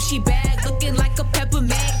red, Gucci bag, looking like a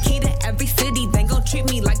peppermint. Key to every city, they gon' treat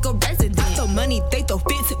me like a resident. I throw money, they throw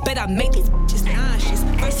fits, but I make these bitches nauseous.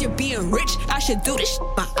 First you're being rich, I should do this shit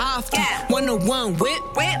my often. 101 whip,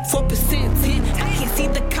 4% tint. I can't see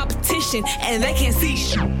the competition, and they can't see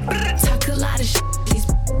shit. Talk a lot of shit, these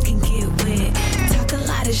can get wet. Talk a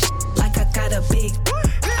lot of shit, like I got a big.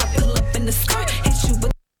 I pull up in the skirt, hit you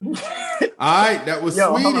with. All right, that was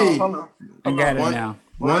Sweetie. Hold on. I got it now.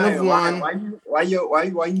 One of one. Why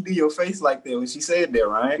you do your face like that when she said that,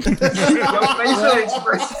 Ryan? Your facial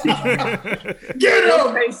expression. Get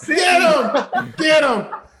him! Get him!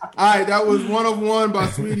 All right, that was One of One by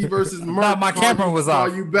Sweetie versus Merc. My camera was off.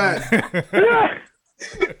 Call you back.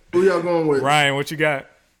 Who y'all going with? Ryan, what you got?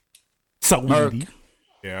 Merc.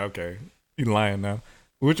 Yeah, okay. You lying now.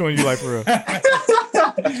 Which one you like for real?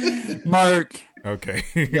 Merc. Okay.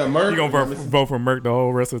 Yeah, Merc. You gonna vote for Merc the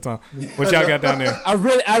whole rest of the time. What y'all got down there? I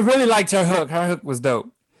really liked her hook. Her hook was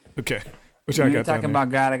dope. Okay. What y'all You got down talking there?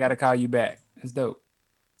 about God, I gotta call you back. It's dope.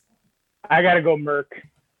 I gotta go Merc.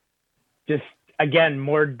 Just again,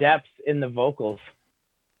 more depth in the vocals.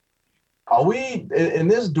 Are we in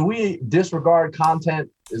this? Do we disregard content?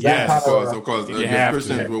 Is Yes, that kind of course. You have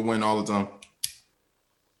Christians to. will win all the time.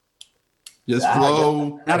 Just I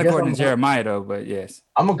flow. Not I guess according I'm to Jeremiah though, but yes.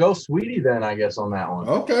 I'm gonna go Sweetie then, I guess, on that one.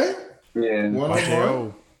 Okay. Yeah. One of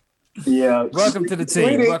one. Yeah. Welcome to the team.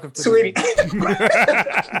 Sweetie, Welcome to Sweetie.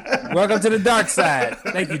 Welcome to the dark side.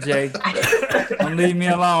 Thank you, Jay. Don't leave me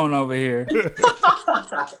alone over here.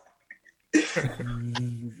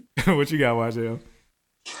 What you got, YJL?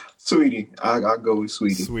 Sweetie. I'll go with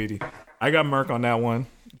Sweetie. Sweetie. I got Merc on that one.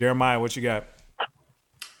 Jeremiah, what you got?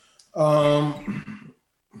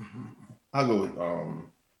 I'll go with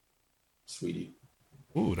Sweetie.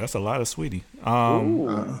 Ooh, that's a lot of Sweetie.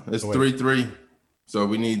 It's 3-3. So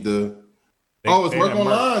we need the. They It's Merc got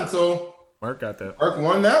online. So Merc got that. Merc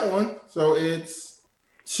won that one. So it's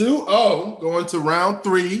 2-0 going to round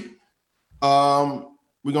 3.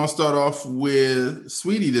 We're gonna start off with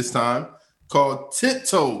Sweetie this time, called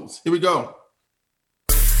Tiptoes. Here we go.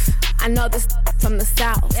 I know this from the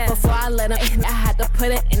south. Before I let him, I had to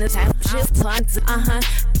put it in the time.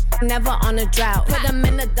 Never on a drought. Put him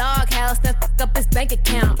in the doghouse, then fuck up his bank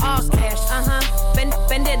account. All cash,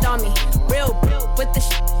 Spend it on me. Real with the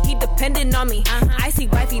he dependent on me. Icy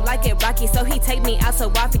wifey like it rocky, so he take me out to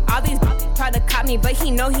Waffy. All these try to cop me, but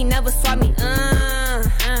he know he never swap me. Nah.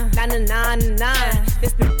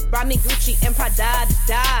 This brought me Gucci and Prada to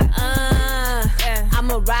die.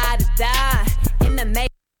 I'ma ride or die in the May.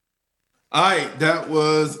 All right, that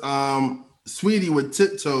was Sweetie with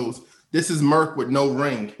Tiptoes. This is Merc with No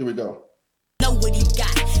Ring. Here we go. Know what he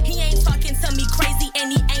got. He ain't talking to me crazy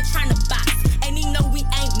and he ain't trying to box. And he know we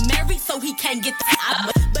ain't married, so he can't get the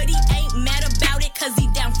op. But he ain't mad about it, cause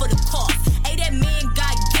he down for the cause. Hey, that man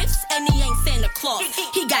got gifts and he ain't Santa Claus.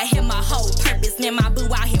 He got him a whole purpose. Man, my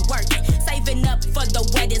boo out here working. Saving up for the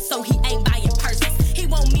wedding, so he ain't buying purses. He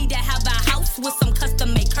want me to have a house with some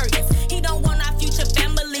custom made curtains. He don't want our future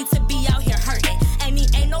family to be out here hurting. And he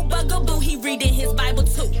ain't no bugaboo, he reading his Bible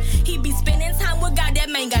too. He be spending time with God, that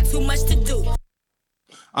man got too much to do.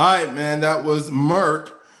 All right, man, that was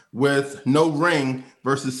Merc with No Ring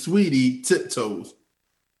versus Sweetie Tiptoes.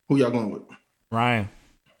 Who y'all going with? Ryan.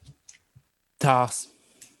 Toss.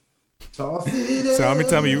 Toss it. So let me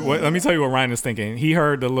tell you what Ryan is thinking. He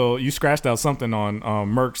heard you scratched out something on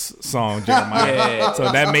Merc's song, Jeremiah. Yeah.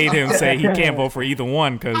 So that made him say he can't vote for either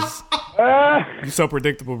one because you're so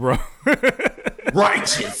predictable, bro.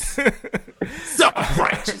 Righteous.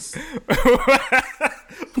 Self-righteous.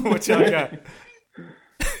 What y'all got?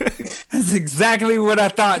 That's exactly what I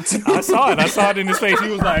thought too. I saw it in his face. He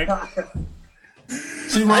was like,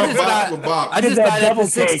 she went back with Bob. I just thought after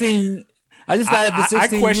 16. I just thought after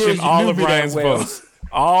 16 I question years, you all knew of me that Ryan's well. votes.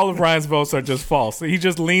 All of Ryan's votes are just false. He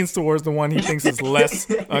just leans towards the one he thinks is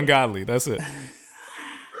less ungodly. That's it.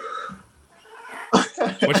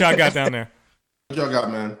 What y'all got down there? What y'all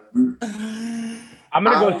got, man? I'm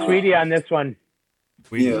gonna go Sweetie on this one.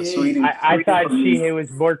 Yeah, Sweetie. I thought she was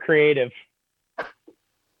more creative.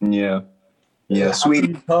 Yeah. Yeah, Sweetie.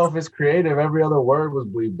 Sweetie. Tell if it's creative. Every other word was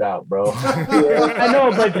bleeped out, bro. I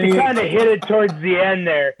know, but she kind of hit it towards the end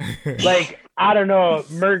there. Like, I don't know,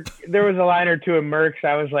 Merc. There was a line or two of Merc's.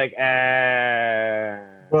 I was like,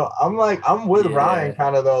 Well, I'm with Ryan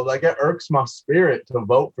kind of though. Like it irks my spirit to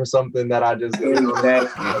vote for something that I just.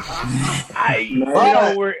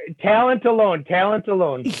 We're talent alone.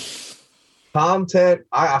 Content.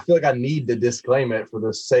 I feel like I need to disclaim it for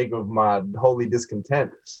the sake of my holy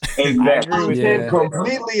discontent. Exactly.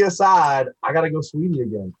 Completely aside, I gotta go Sweetie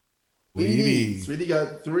again. Sweetie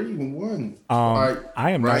got 3-1.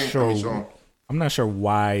 I am not sure. I'm not sure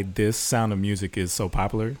why this Sound of Music is so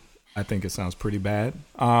popular. I think it sounds pretty bad.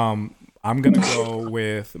 I'm gonna go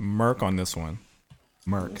with Merc on this one.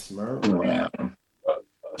 Merc.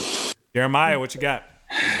 Jeremiah, what you got?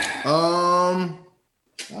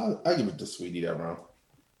 I'll give it to Sweetie that round.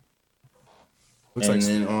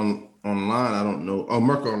 Then online, I don't know. Oh,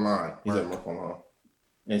 Merc online. He's at Merc online.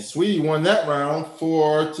 And Sweetie won that round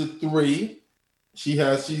 4-3. She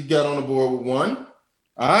got on the board with 1.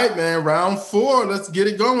 All right, man. Round 4. Let's get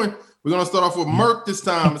it going. We're gonna start off with Merc this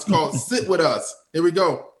time. It's called "Sit With Us." Here we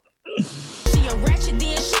go. She a ratchet,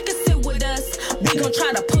 then she can sit with us. We gon'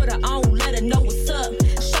 try to put her on, let her know what's up.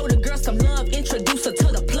 Show the girl some love, introduce her to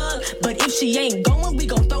the plug. But if she ain't going, we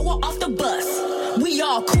gon' throw her off the bus. We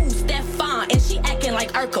all cool, Steph fine, and she acting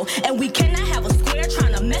like Urkel. And we cannot have a square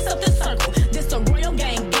trying to mess up the circle. This a royal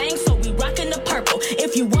gang, so we rockin' the purple.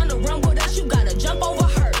 If you wanna run with us, you gotta jump over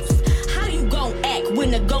hers. How you gon' act when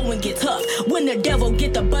the going get tough? When the devil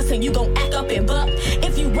get the bus and you gon' act up and buck.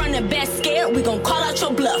 If you running back scared, we gon' call out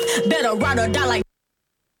your bluff. Better ride or die like.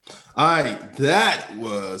 All right, that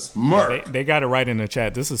was Merc. They got it right in the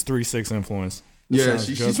chat. This is 3-6 influence. Yeah,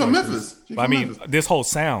 she's from Memphis. This whole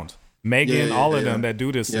sound, Megan, all of them that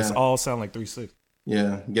do this, this all sound like 3-6.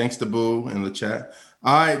 Yeah, Gangsta Boo in the chat.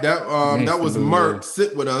 All right, that was Merc.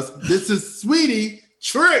 Sit with us. This is Sweetie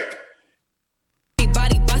Trick.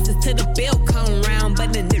 Everybody buses to the bill come round,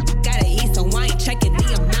 but the nigga gotta eat, so I ain't checking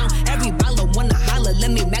the amount. Every baller wanna holler,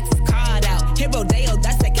 let me max his card out. Hero Dale,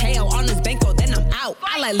 that's a KO on his bankroll, then I'm out.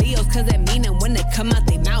 I like Leos cause they mean it when they come out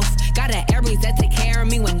they mouth. Got an Aries that take care of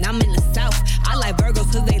me when I'm in the south. I like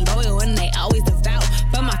Virgos cause they loyal and they always devout.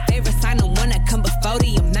 But my favorite sign the one that come before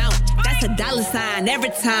the amount. That's a $sign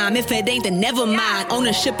every time. If it ain't, then never mind.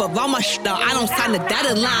 Ownership of all my shit, I don't sign the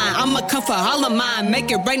dotted line. I'ma come for all of mine,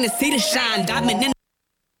 make it rain to see the shine. Diamond in.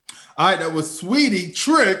 All right, that was Sweetie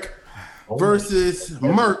Trick versus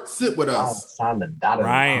Merc. Sit with us.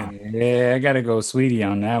 Ryan. Yeah, I gotta go Sweetie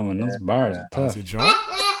on that one. Those bars are tough.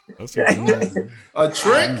 A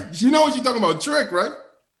trick? You know what you're talking about, trick, right?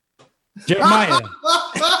 Jeremiah.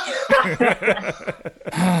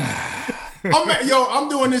 I'm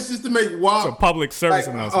doing this just to make WAP a public service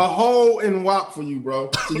announcement. A hole in WAP for you, bro.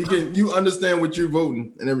 So you understand what you're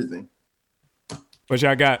voting and everything. What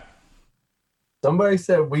y'all got? Somebody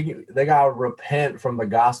said they gotta repent from the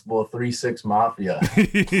gospel of 3-6 Mafia.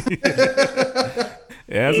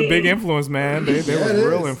 Yeah, that's a big influence, man. They were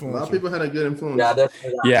real influence. A lot of people had a good influence.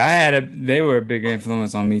 They were a big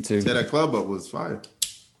influence on me too. Yeah, that club up was fire.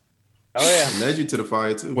 Oh yeah, it led you to the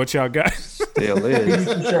fire too. What y'all got? Still is.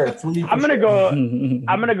 I'm gonna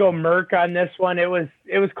go Merc on this one. It was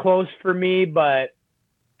close for me, but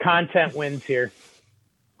content wins here.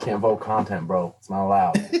 Can't vote content, bro. It's not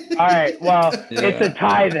allowed. All right, well, it's a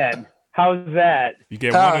tie then. How's that? You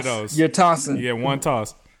get one of those. You're tossing. You get one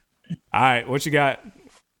toss. All right, what you got?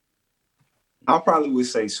 I probably would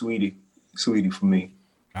say Sweetie for me.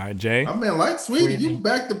 All right, Jay. I mean, like Sweetie. You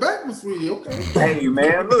back to back with Sweetie. Okay. Hey,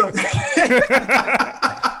 man, look.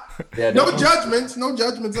 No judgments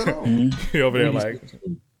at all. You over there like.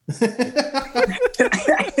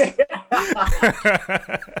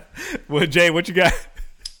 Well, Jay, what you got?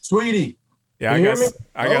 Sweetie. Yeah,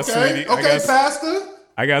 I got Sweetie. Okay, Pastor.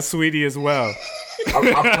 I got Sweetie as well.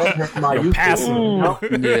 You're passive.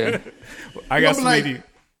 Yeah. I got Sweetie. Like,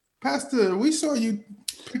 Pastor, we saw you.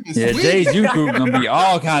 Yeah, Jay's youth group gonna be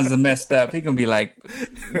all kinds of messed up. He gonna be like,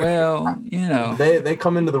 well, you know, they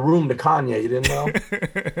come into the room to Kanye. You didn't know?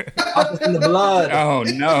 Up in the blood. Oh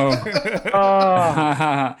no.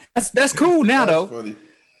 That's cool now though. Funny.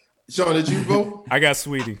 Sean, did you vote? I got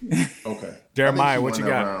Sweetie. Okay. Jeremiah, what you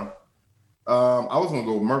got? I was gonna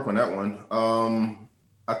go with Merc on that one.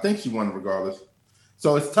 I think she won regardless.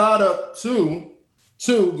 So it's tied up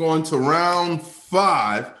 2-2 going to round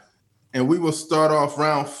 5. And we will start off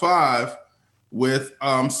round 5 with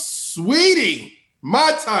Sweetie,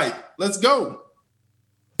 my type. Let's go.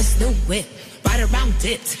 New whip, right around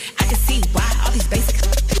it. I can see why all these basic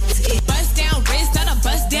bust down wrist, not a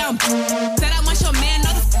bust down. Said I want your man,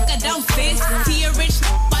 no the fuck I don't fit. He a rich,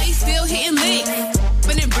 but he still hitting licks.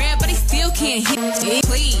 Been in bread, but he still can't hit it.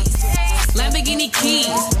 Please, Lamborghini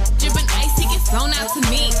keys, dripping ice, he get flown out to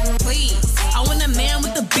me. Please, I want a man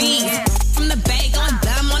with the bees. From the bag on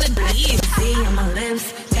dumb on the D. See on my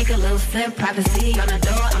lips, take a little sip. Privacy on the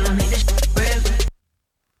door, I'ma make this rip.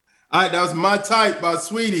 All right, that was My Type by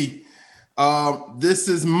Sweetie. This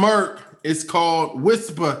is Merc. It's called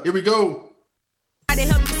Whisper. Here we go. They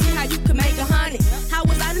help you see how you can make 100. How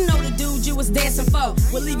was I to know the dude you was dancing for?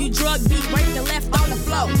 Will leave you drug beat, break and left on the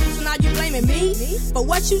floor. So now you blaming me for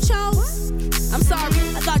what you chose? I'm sorry,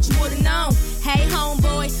 I thought you would've known. Hey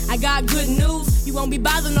homeboy, I got good news. You won't be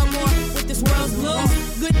bothered no more with this world's blues.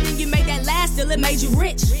 Good thing you made that last deal, it made you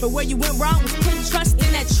rich. But where you went wrong was putting trust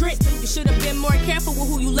in that trick. You should've been more careful with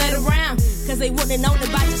who you let around. Cause they wouldn't have known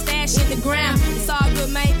about your stash in the ground. It's all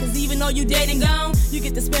good, man, cause even though you dead and gone, you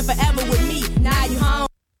get to spend forever with me. Now you home.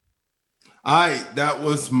 All right, that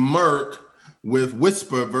was Merc with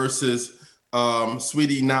Whisper versus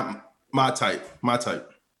Sweetie, Not My Type. My Type.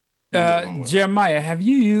 Jeremiah, have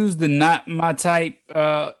you used the Not My Type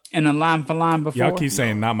in a line for line before? Y'all keep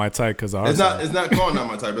saying Not My Type because It's not called Not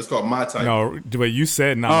My Type. It's called My Type. No, but you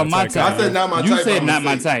said Not My Type. I said Not My Type. You said Not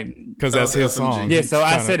My Type because that's his song. Yeah, so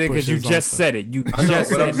I said it because you just said it. You just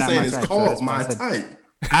said I'm saying it's called My Type.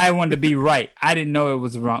 I wanted to be right. I didn't know it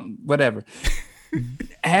was wrong. Whatever.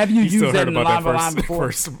 Have you used that in a line for line before?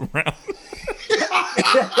 First round.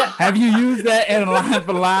 Have you used that in a line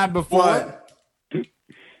for line before? What?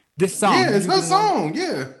 This song. Yeah, it's her song.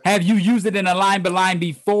 Yeah. Have you used it in a line for line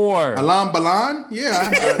before? A line balan?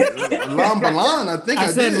 Yeah. A line balan. I think I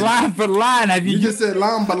said did. line for line. Have you just said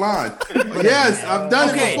line balan. Yes, I've done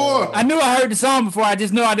it before. I knew I heard the song before. I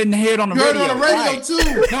just know I didn't hear it on the You heard radio. it on the radio Right. too.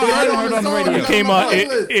 No, I hadn't heard it on the radio. It came on.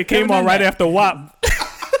 It came on right after WAP.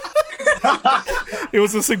 It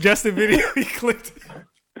was a suggested video. He clicked.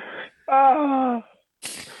 Man,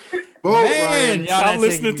 y'all, I'm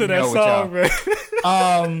listening to that song, man.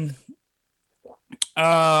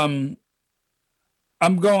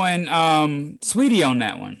 I'm going Sweetie on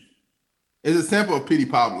that one. It's a sample of Petey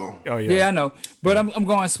Pablo. Oh Yeah, I know, but I'm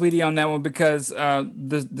going Sweetie on that one because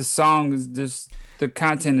the song is just the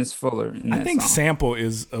content is fuller. In I that think song. sample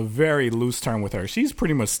is a very loose term with her. She's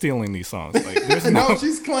pretty much stealing these songs. Like, there's No,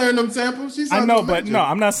 she's clearing them samples. She's I know, but no,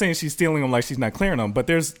 I'm not saying she's stealing them like she's not clearing them. But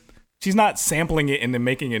she's not sampling it and then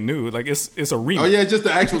making it new. Like it's a remix. Oh yeah, just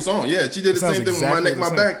the actual song. Yeah, she did the same thing with My Neck,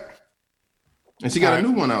 My Back. And she got a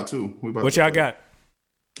new one out too. What y'all got?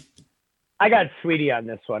 I got Sweetie on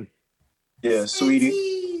this one. Yeah, Sweetie.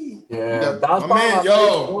 Yeah, that was my man.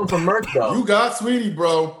 Yo, from Merc, though. You got Sweetie,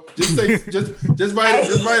 bro. Just say, just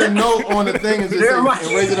write a note on the thing and just say, and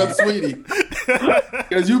raise it up, Sweetie.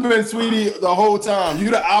 Because you've been Sweetie the whole time. You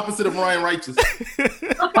the opposite of Ryan Righteous.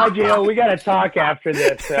 Hi, Gio. We got to talk after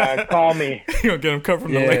this. Call me. You gonna get him cut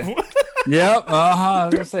from the label? Yep. I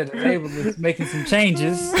was gonna say the label is making some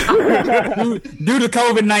changes due to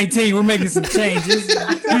COVID-19. We're making some changes.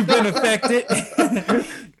 You've been affected.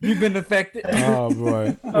 You've been affected. Oh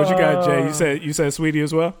boy, what you got, Jay? You said Sweetie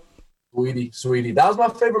as well. Sweetie. That was my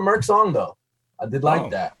favorite Merc song, though. I did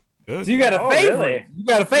like that. Good. So you got a favorite. Really? You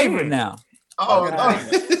got a favorite now. Oh,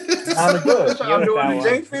 Sounded good. y'all doing the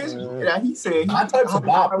J-Fish? Yeah, he said. My type's a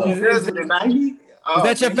bop, though. Is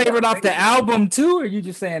that your favorite off the album too, or are you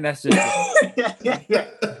just saying that's just?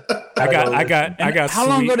 I got. How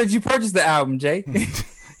long ago did you purchase the album, Jay?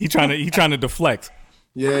 He trying to deflect.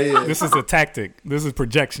 Yeah. This is a tactic. This is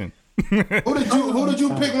projection. Who did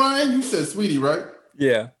you pick, Ryan? You said Sweetie, right?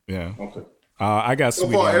 Yeah. Okay. I got So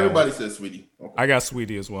Sweetie. far, everybody said Sweetie. Okay. I got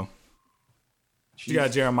Sweetie as well. You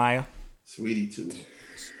got Jeremiah. Sweetie too.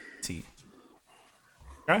 T.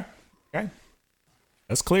 Okay.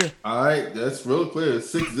 That's clear. All right, that's real clear.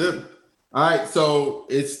 It's 6-0. All right, so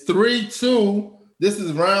it's 3-2. This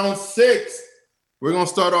is round 6. We're gonna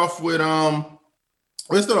start off with I'll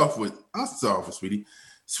start off with Sweetie.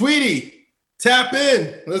 Sweetie, tap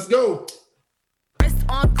in. Let's go. Wrist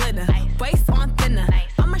on glitter, waist on thinner.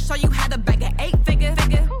 I'ma show you how to bag an 8-figure.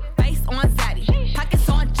 Face on zaddy, pockets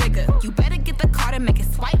on jigger. You better get the card and make it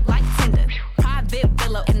swipe like Tinder. Private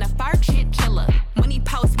villa in the fire chinchilla. When he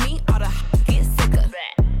post me, all the get sicker.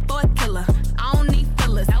 For a killer, I don't need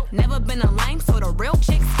fillers. Never been a lame, so the real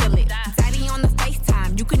chicks feel it. Daddy on the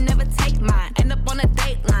FaceTime, you can never take mine. End up on a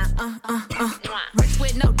dateline, Rich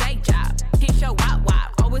with no day job. Hit your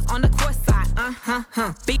wop. Always on the course side,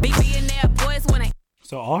 Be in there, boys, when they.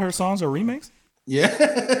 So all her songs are remakes? Yeah.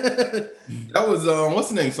 That was what's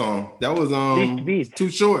the name song? That was Too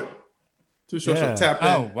Short. Too Short. Yeah. So tap in.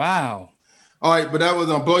 Oh wow. All right, but that was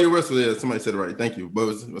on Blow Your Whistle. Yeah, somebody said it right. Thank you. But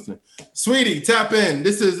what's it? Sweetie, tap in.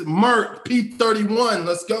 This is Merc P31.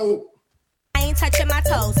 Let's go. I ain't touching my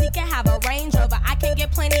toes. He can have a Range Rover. I can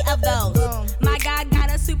get plenty of those. My God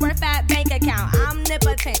got a super fat bank account. I'm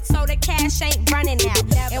omnipotent, so the cash ain't running out.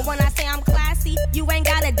 And when I say I'm classy, you ain't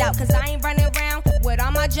got a doubt. Cause I ain't running around with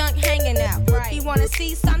all my junk hanging out. If he wanna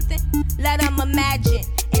see something, let him imagine.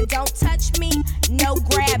 And don't touch me, no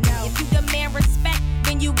grab me. If you demand respect,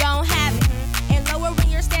 then you gon' have it. And lowering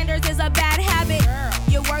your standards is a bad habit.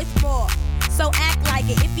 You're worth more, so act like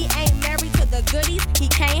it. If he ain't married to the goodies, he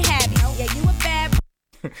can't have it. Yeah, you a bad.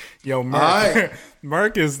 Yo, Merc,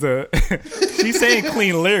 Merc is the. She's saying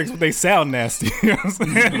clean lyrics, but they sound nasty. You know what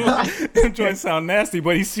I'm saying? Them joints sound nasty,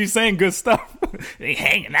 but she's saying good stuff. They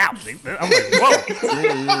hanging out. I'm like,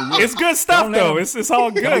 whoa. It's good stuff though. It's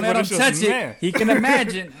all good. Don't let but him it's just, touch man. it. He can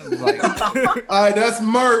imagine. All right, that's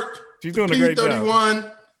Merc. She's doing a great job.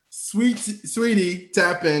 P31. Sweetie,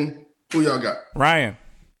 tap in. Who y'all got? Ryan.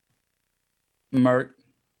 Merc.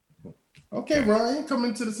 Okay, Ryan,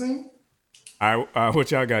 coming to the scene. All right,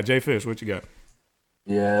 what y'all got? Jay Fish, what you got?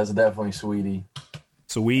 Yeah, it's definitely Sweetie.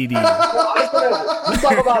 Sweetie. We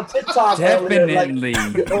talk about TikTok. Definitely.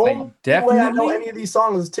 The only way I know any of these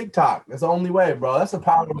songs is TikTok. That's the only way, bro. That's the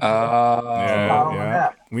power of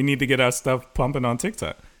Yeah. We need to get our stuff pumping on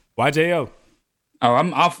TikTok. YJO. Oh,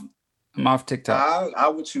 I'm off TikTok. I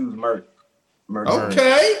would choose Merc.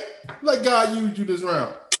 Okay. Let God use you this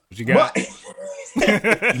round. What you got?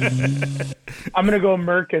 I'm gonna go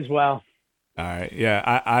Merc as well. All right.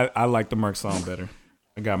 Yeah, I like the Merc song better.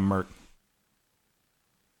 I got Merc.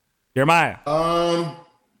 Jeremiah.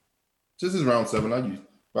 This is round 7. It looked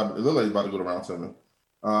like it's about to go to round 7.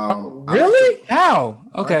 Really? How?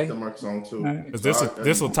 Okay. I like the Merc song too. Right.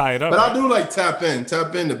 This will tie it up. But I do like Tap In.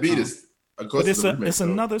 Tap In, the beat is. But it's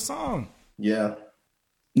another song. Yeah.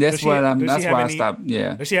 That's why I stopped.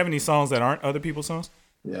 Yeah. Does she have any songs that aren't other people's songs?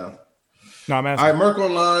 Yeah. No, I'm asking. All right, Merc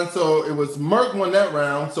online. So it was Merc won that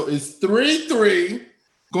round. So it's 3-3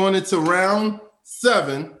 going into round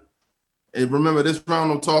 7. And remember, this round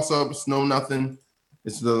no toss-ups, no nothing.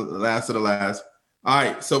 It's the last of the last. All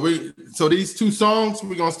right, so these two songs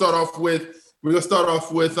we're gonna start off with.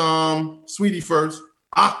 Sweetie first.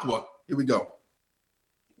 Aqua. Here we go.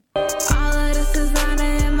 All of this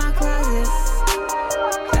designer in my closet.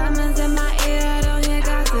 Diamonds in my ear, I don't hear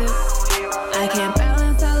gossip. I can't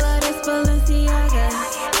balance all of this Balenciaga.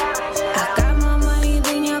 I got more money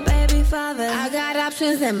than your baby father. I got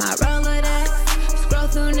options in my Rolodex. Scroll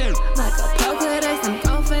through them like a Pokedex. I'm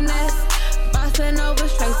gon' finesse. Bossing over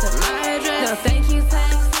straight to my address. No thank you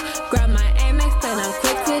text. Grab my Amex, then I'm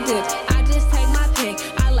quick to dip. I just take my pick.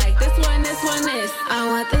 I like this one, this. I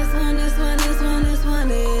want this one, this is.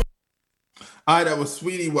 All right, that was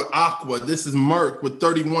Sweetie with Aqua. This is Merc with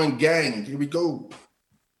 31 Gang. Here we go.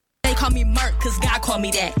 They call me Merc, cause God called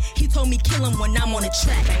me that. He told me kill him when I'm on the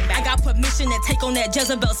track. I got permission to take on that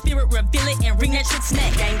Jezebel spirit, reveal it, and bring that shit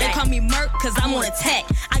smack. They call me Merc, cause I'm on attack.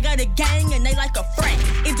 I got a gang and they like a frat.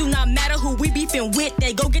 It do not matter who we beefing with,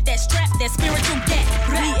 they go get that strap, that spiritual gap.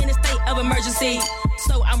 We in a state of emergency,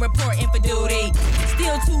 so I'm reporting for duty.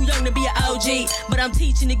 Still too young to be an OG, but I'm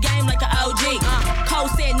teaching the game like an OG. Cole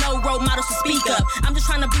said no role models to speak up. I'm just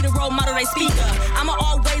trying to be the role model they speak up. I'ma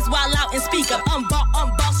always wild out and speak up. I'm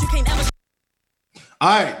boss, you can't ever.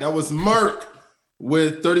 All right, that was Merc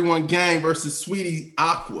with 31 Gang versus Sweetie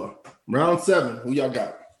Aqua. Round 7. Who y'all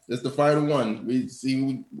got? It's the final one. We see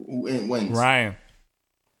who wins. Ryan.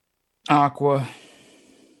 Aqua.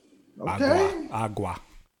 Okay. Agua.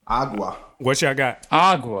 What y'all got?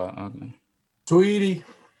 Agua. Okay. Sweetie.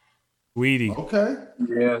 Okay.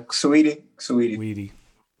 Yeah, Sweetie.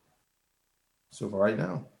 So for right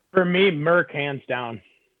now. For me, Merc hands down.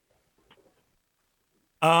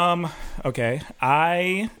 Okay.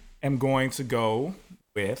 I am going to go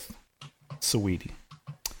with Sweetie.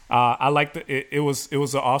 I like it was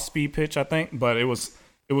an off-speed pitch, I think, but it was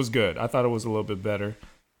good. I thought it was a little bit better.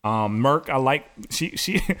 Merc, I like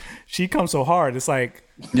she comes so hard. It's like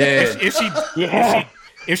if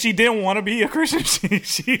she didn't want to be a Christian,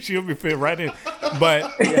 she'll be fit right in.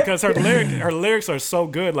 But because her lyrics are so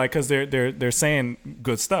good, like because they're saying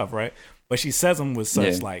good stuff, right? But she says them with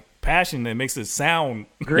such like passion that makes it sound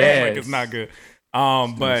like it's not good.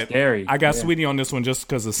 But scary. I got Sweetie on this one just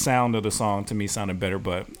because the sound of the song to me sounded better.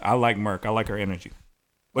 But I like Merc. I like her energy.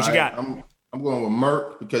 What you got? I'm going with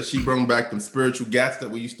Merc because she brought back them spiritual gats that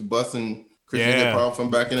we used to bust in Christian hip hop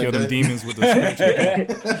from back in the day. Kill them demons with the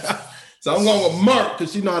spiritual. So I'm going with Merc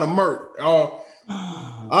because she's not a Merc. All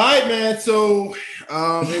right, man. So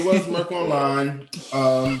it was Merc online.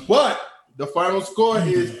 But the final score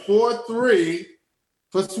is 4-3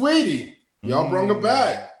 for Sweetie. Y'all brought it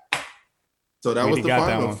back. So that was the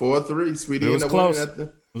final 4-3. Sweetie, it was close.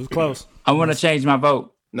 It was close. I want to change my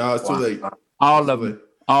vote. No, it's too late. All of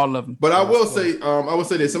them. But I will say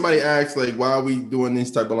this. Somebody asked, like, why are we doing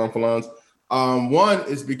these type of lunch? One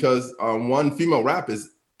is because one, female rap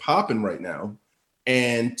is popping right now.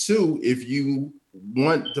 And two, if you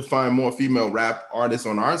want to find more female rap artists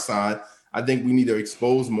on our side, I think we need to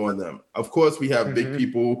expose more of them. Of course, we have big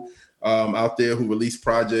people out there who release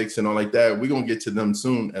projects and all like that. We're going to get to them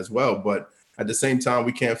soon as well. But at the same time,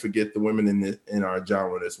 we can't forget the women in our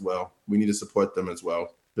genre as well. We need to support them as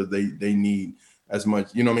well because they need as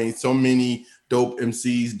much, you know what I mean? So many dope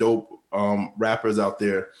MCs, dope rappers out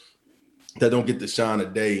there that don't get to shine a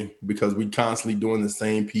day because we constantly doing the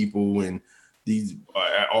same people, and these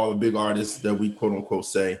all the big artists that we quote unquote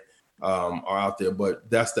say are out there. But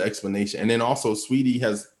that's the explanation. And then also Sweetie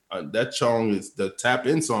has that song is the tap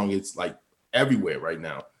in song. It's like everywhere right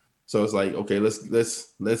now. So it's like, okay,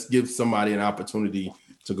 let's give somebody an opportunity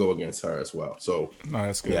to go against her as well. So no,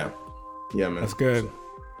 that's good. Yeah, man. That's good.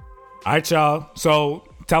 All right, y'all. So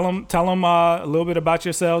tell them a little bit about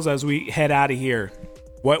yourselves as we head out of here.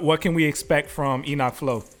 What can we expect from Enoch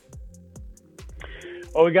Flow?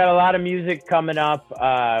 Well, we got a lot of music coming up.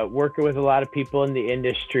 Working with a lot of people in the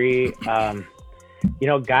industry. God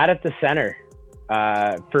at the center.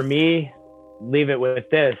 For me, leave it with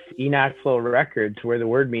this: Enoch Flow Records, where the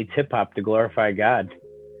word meets hip hop to glorify God.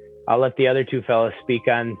 I'll let the other two fellas speak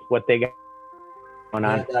on what they got going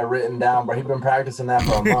on. That written down, but he's been practicing that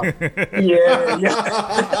for a month.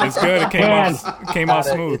 yeah. It's good. It came out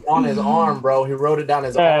smooth. It's on his arm, bro. He wrote it down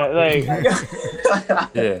his arm.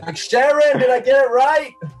 Yeah. Like, Sharon, did I get it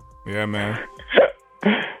right? Yeah, man.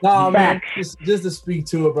 No, man. Just to speak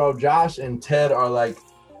to it, bro. Josh and Ted are like,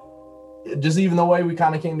 just even the way we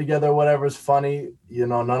kind of came together, whatever is funny.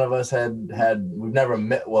 None of us we've never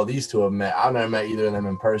met. Well, these two have met. I've never met either of them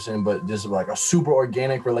in person, but just like a super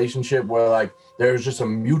organic relationship where like there's just a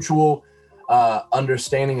mutual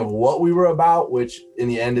understanding of what we were about, which in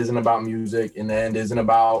the end isn't about music. In the end isn't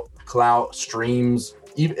about clout, streams.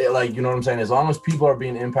 Even, like, you know what I'm saying? As long as people are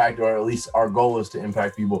being impacted, or at least our goal is to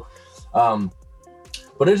impact people.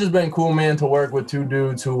 But it's just been cool, man, to work with two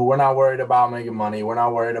dudes who we're not worried about making money. We're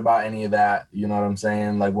not worried about any of that. You know what I'm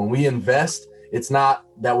saying? Like when we invest, it's not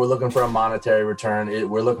that we're looking for a monetary return.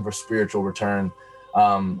 We're looking for spiritual return.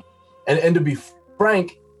 And to be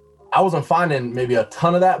frank, I wasn't finding maybe a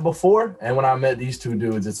ton of that before. And when I met these two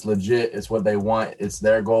dudes, it's legit. It's what they want. It's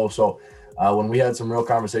their goal. So when we had some real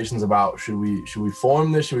conversations about should we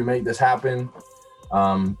form this? Should we make this happen?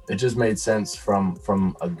 It just made sense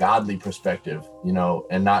from a godly perspective,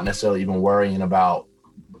 and not necessarily even worrying about,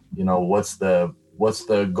 what's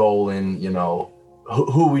the goal in,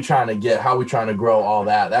 who we trying to get, how we trying to grow, all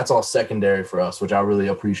that. That's all secondary for us, which I really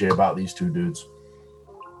appreciate about these two dudes.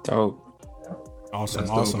 Dope. Awesome.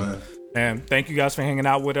 That's Awesome. dope, man. And thank you guys for hanging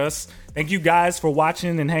out with us. Thank you guys for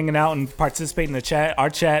watching and hanging out and participating in the chat. Our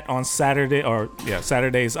chat on Saturdays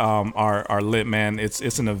are lit, man.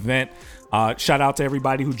 It's an event. Shout out to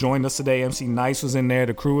everybody who joined us today. MC Nice was in there.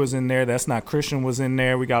 The crew was in there. That's Not Christian was in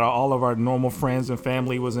there. We got all of our normal friends and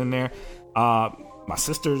family was in there. My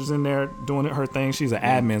sister's in there doing her thing. She's an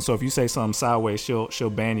admin, so if you say something sideways, she'll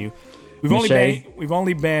ban you. We've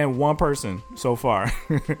only banned one person so far.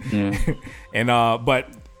 Yeah. And but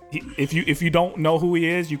if you don't know who he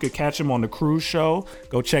is, you could catch him on the Cruise Show.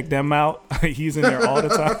 Go check them out. He's in there all the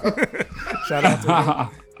time. Shout out to him.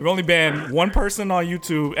 We've only banned one person on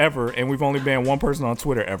YouTube ever, and we've only banned one person on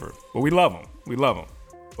Twitter ever. But we love them.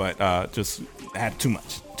 But just had too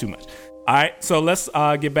much. All right, so let's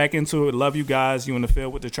get back into it. Love you guys. You in the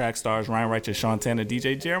field with the Track Stars, Ryan Righteous, Sean Tanner,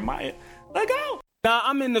 DJ Jeremiah. Let's go. Now,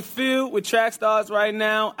 I'm in the field with Track Stars right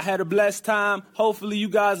now. I had a blessed time. Hopefully, you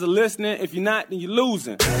guys are listening. If you're not, then you're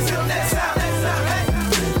losing.